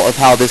tale of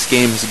how this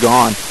game has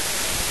gone.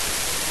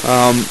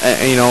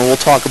 We'll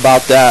talk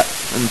about that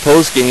in the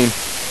post-game,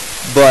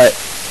 but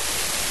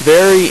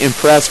very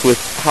impressed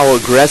with how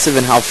aggressive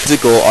and how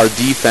physical our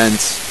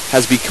defense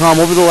has become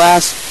over the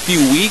last few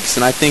weeks,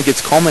 and I think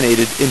it's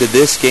culminated into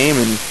this game,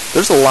 and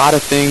there's a lot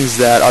of things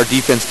that our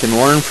defense can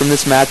learn from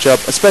this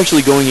matchup,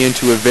 especially going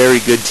into a very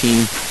good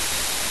team.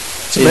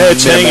 Some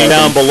heads hanging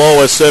down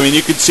below us. I mean,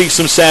 you can see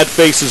some sad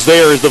faces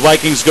there as the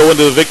Vikings go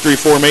into the victory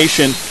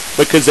formation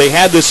because they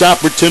had this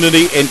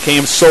opportunity and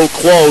came so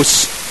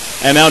close,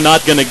 and now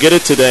not going to get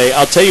it today.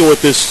 I'll tell you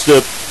what this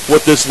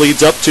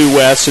leads up to,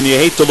 Wes, and you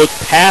hate to look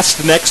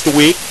past next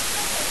week,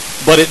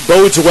 but it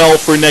bodes well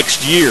for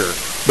next year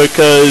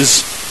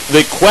because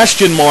the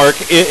question mark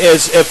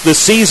is if the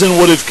season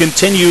would have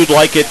continued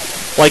like it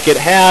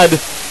had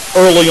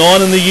early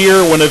on in the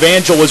year when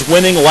Evangel was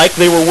winning like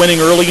they were winning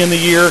early in the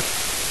year,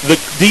 the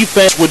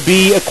defense would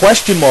be a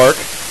question mark.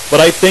 But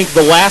I think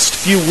the last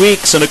few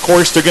weeks, and of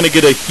course they're going to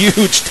get a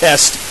huge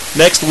test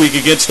next week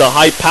against a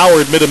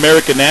high-powered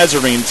Mid-America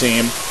Nazarene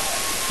team,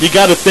 you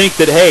got to think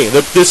that, hey,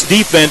 this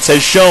defense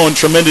has shown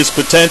tremendous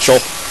potential.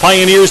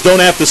 Pioneers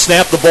don't have to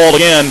snap the ball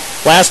again.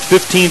 Last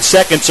 15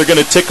 seconds are going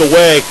to tick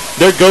away.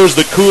 There goes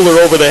the cooler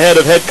over the head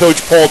of head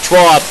coach Paul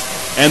Troth,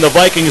 and the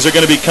Vikings are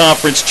going to be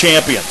conference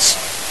champions.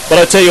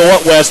 But I tell you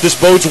what, Wes, this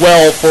bodes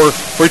well for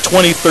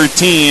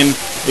 2013.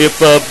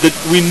 If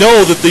we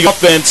know that the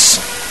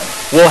offense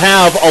will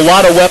have a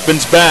lot of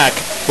weapons back,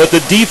 but the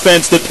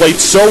defense that played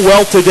so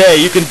well today,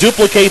 you can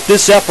duplicate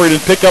this effort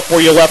and pick up where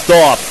you left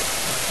off.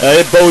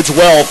 It bodes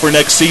well for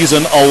next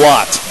season a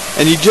lot.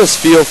 And you just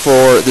feel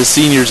for the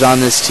seniors on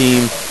this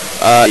team,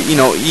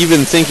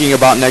 even thinking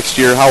about next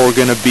year, how we're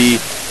going to be,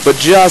 but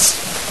just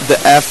the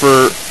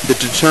effort, the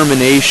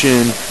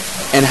determination,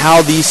 and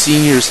how these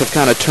seniors have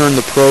kind of turned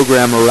the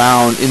program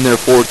around in their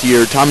 4th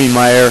year. Tommy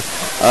Meyer,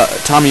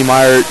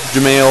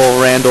 Jamail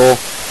Randall,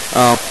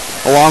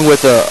 along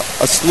with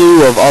a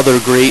slew of other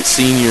great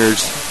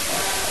seniors,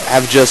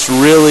 have just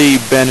really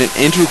been an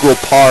integral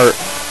part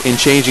in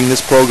changing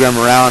this program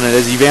around. And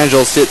as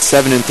Evangel sits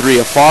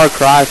 7-3, a far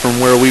cry from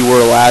where we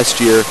were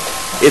last year,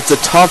 It's a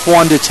tough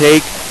one to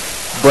take,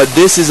 but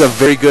this is a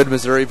very good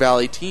Missouri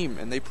Valley team,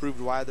 and they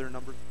proved why they're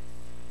number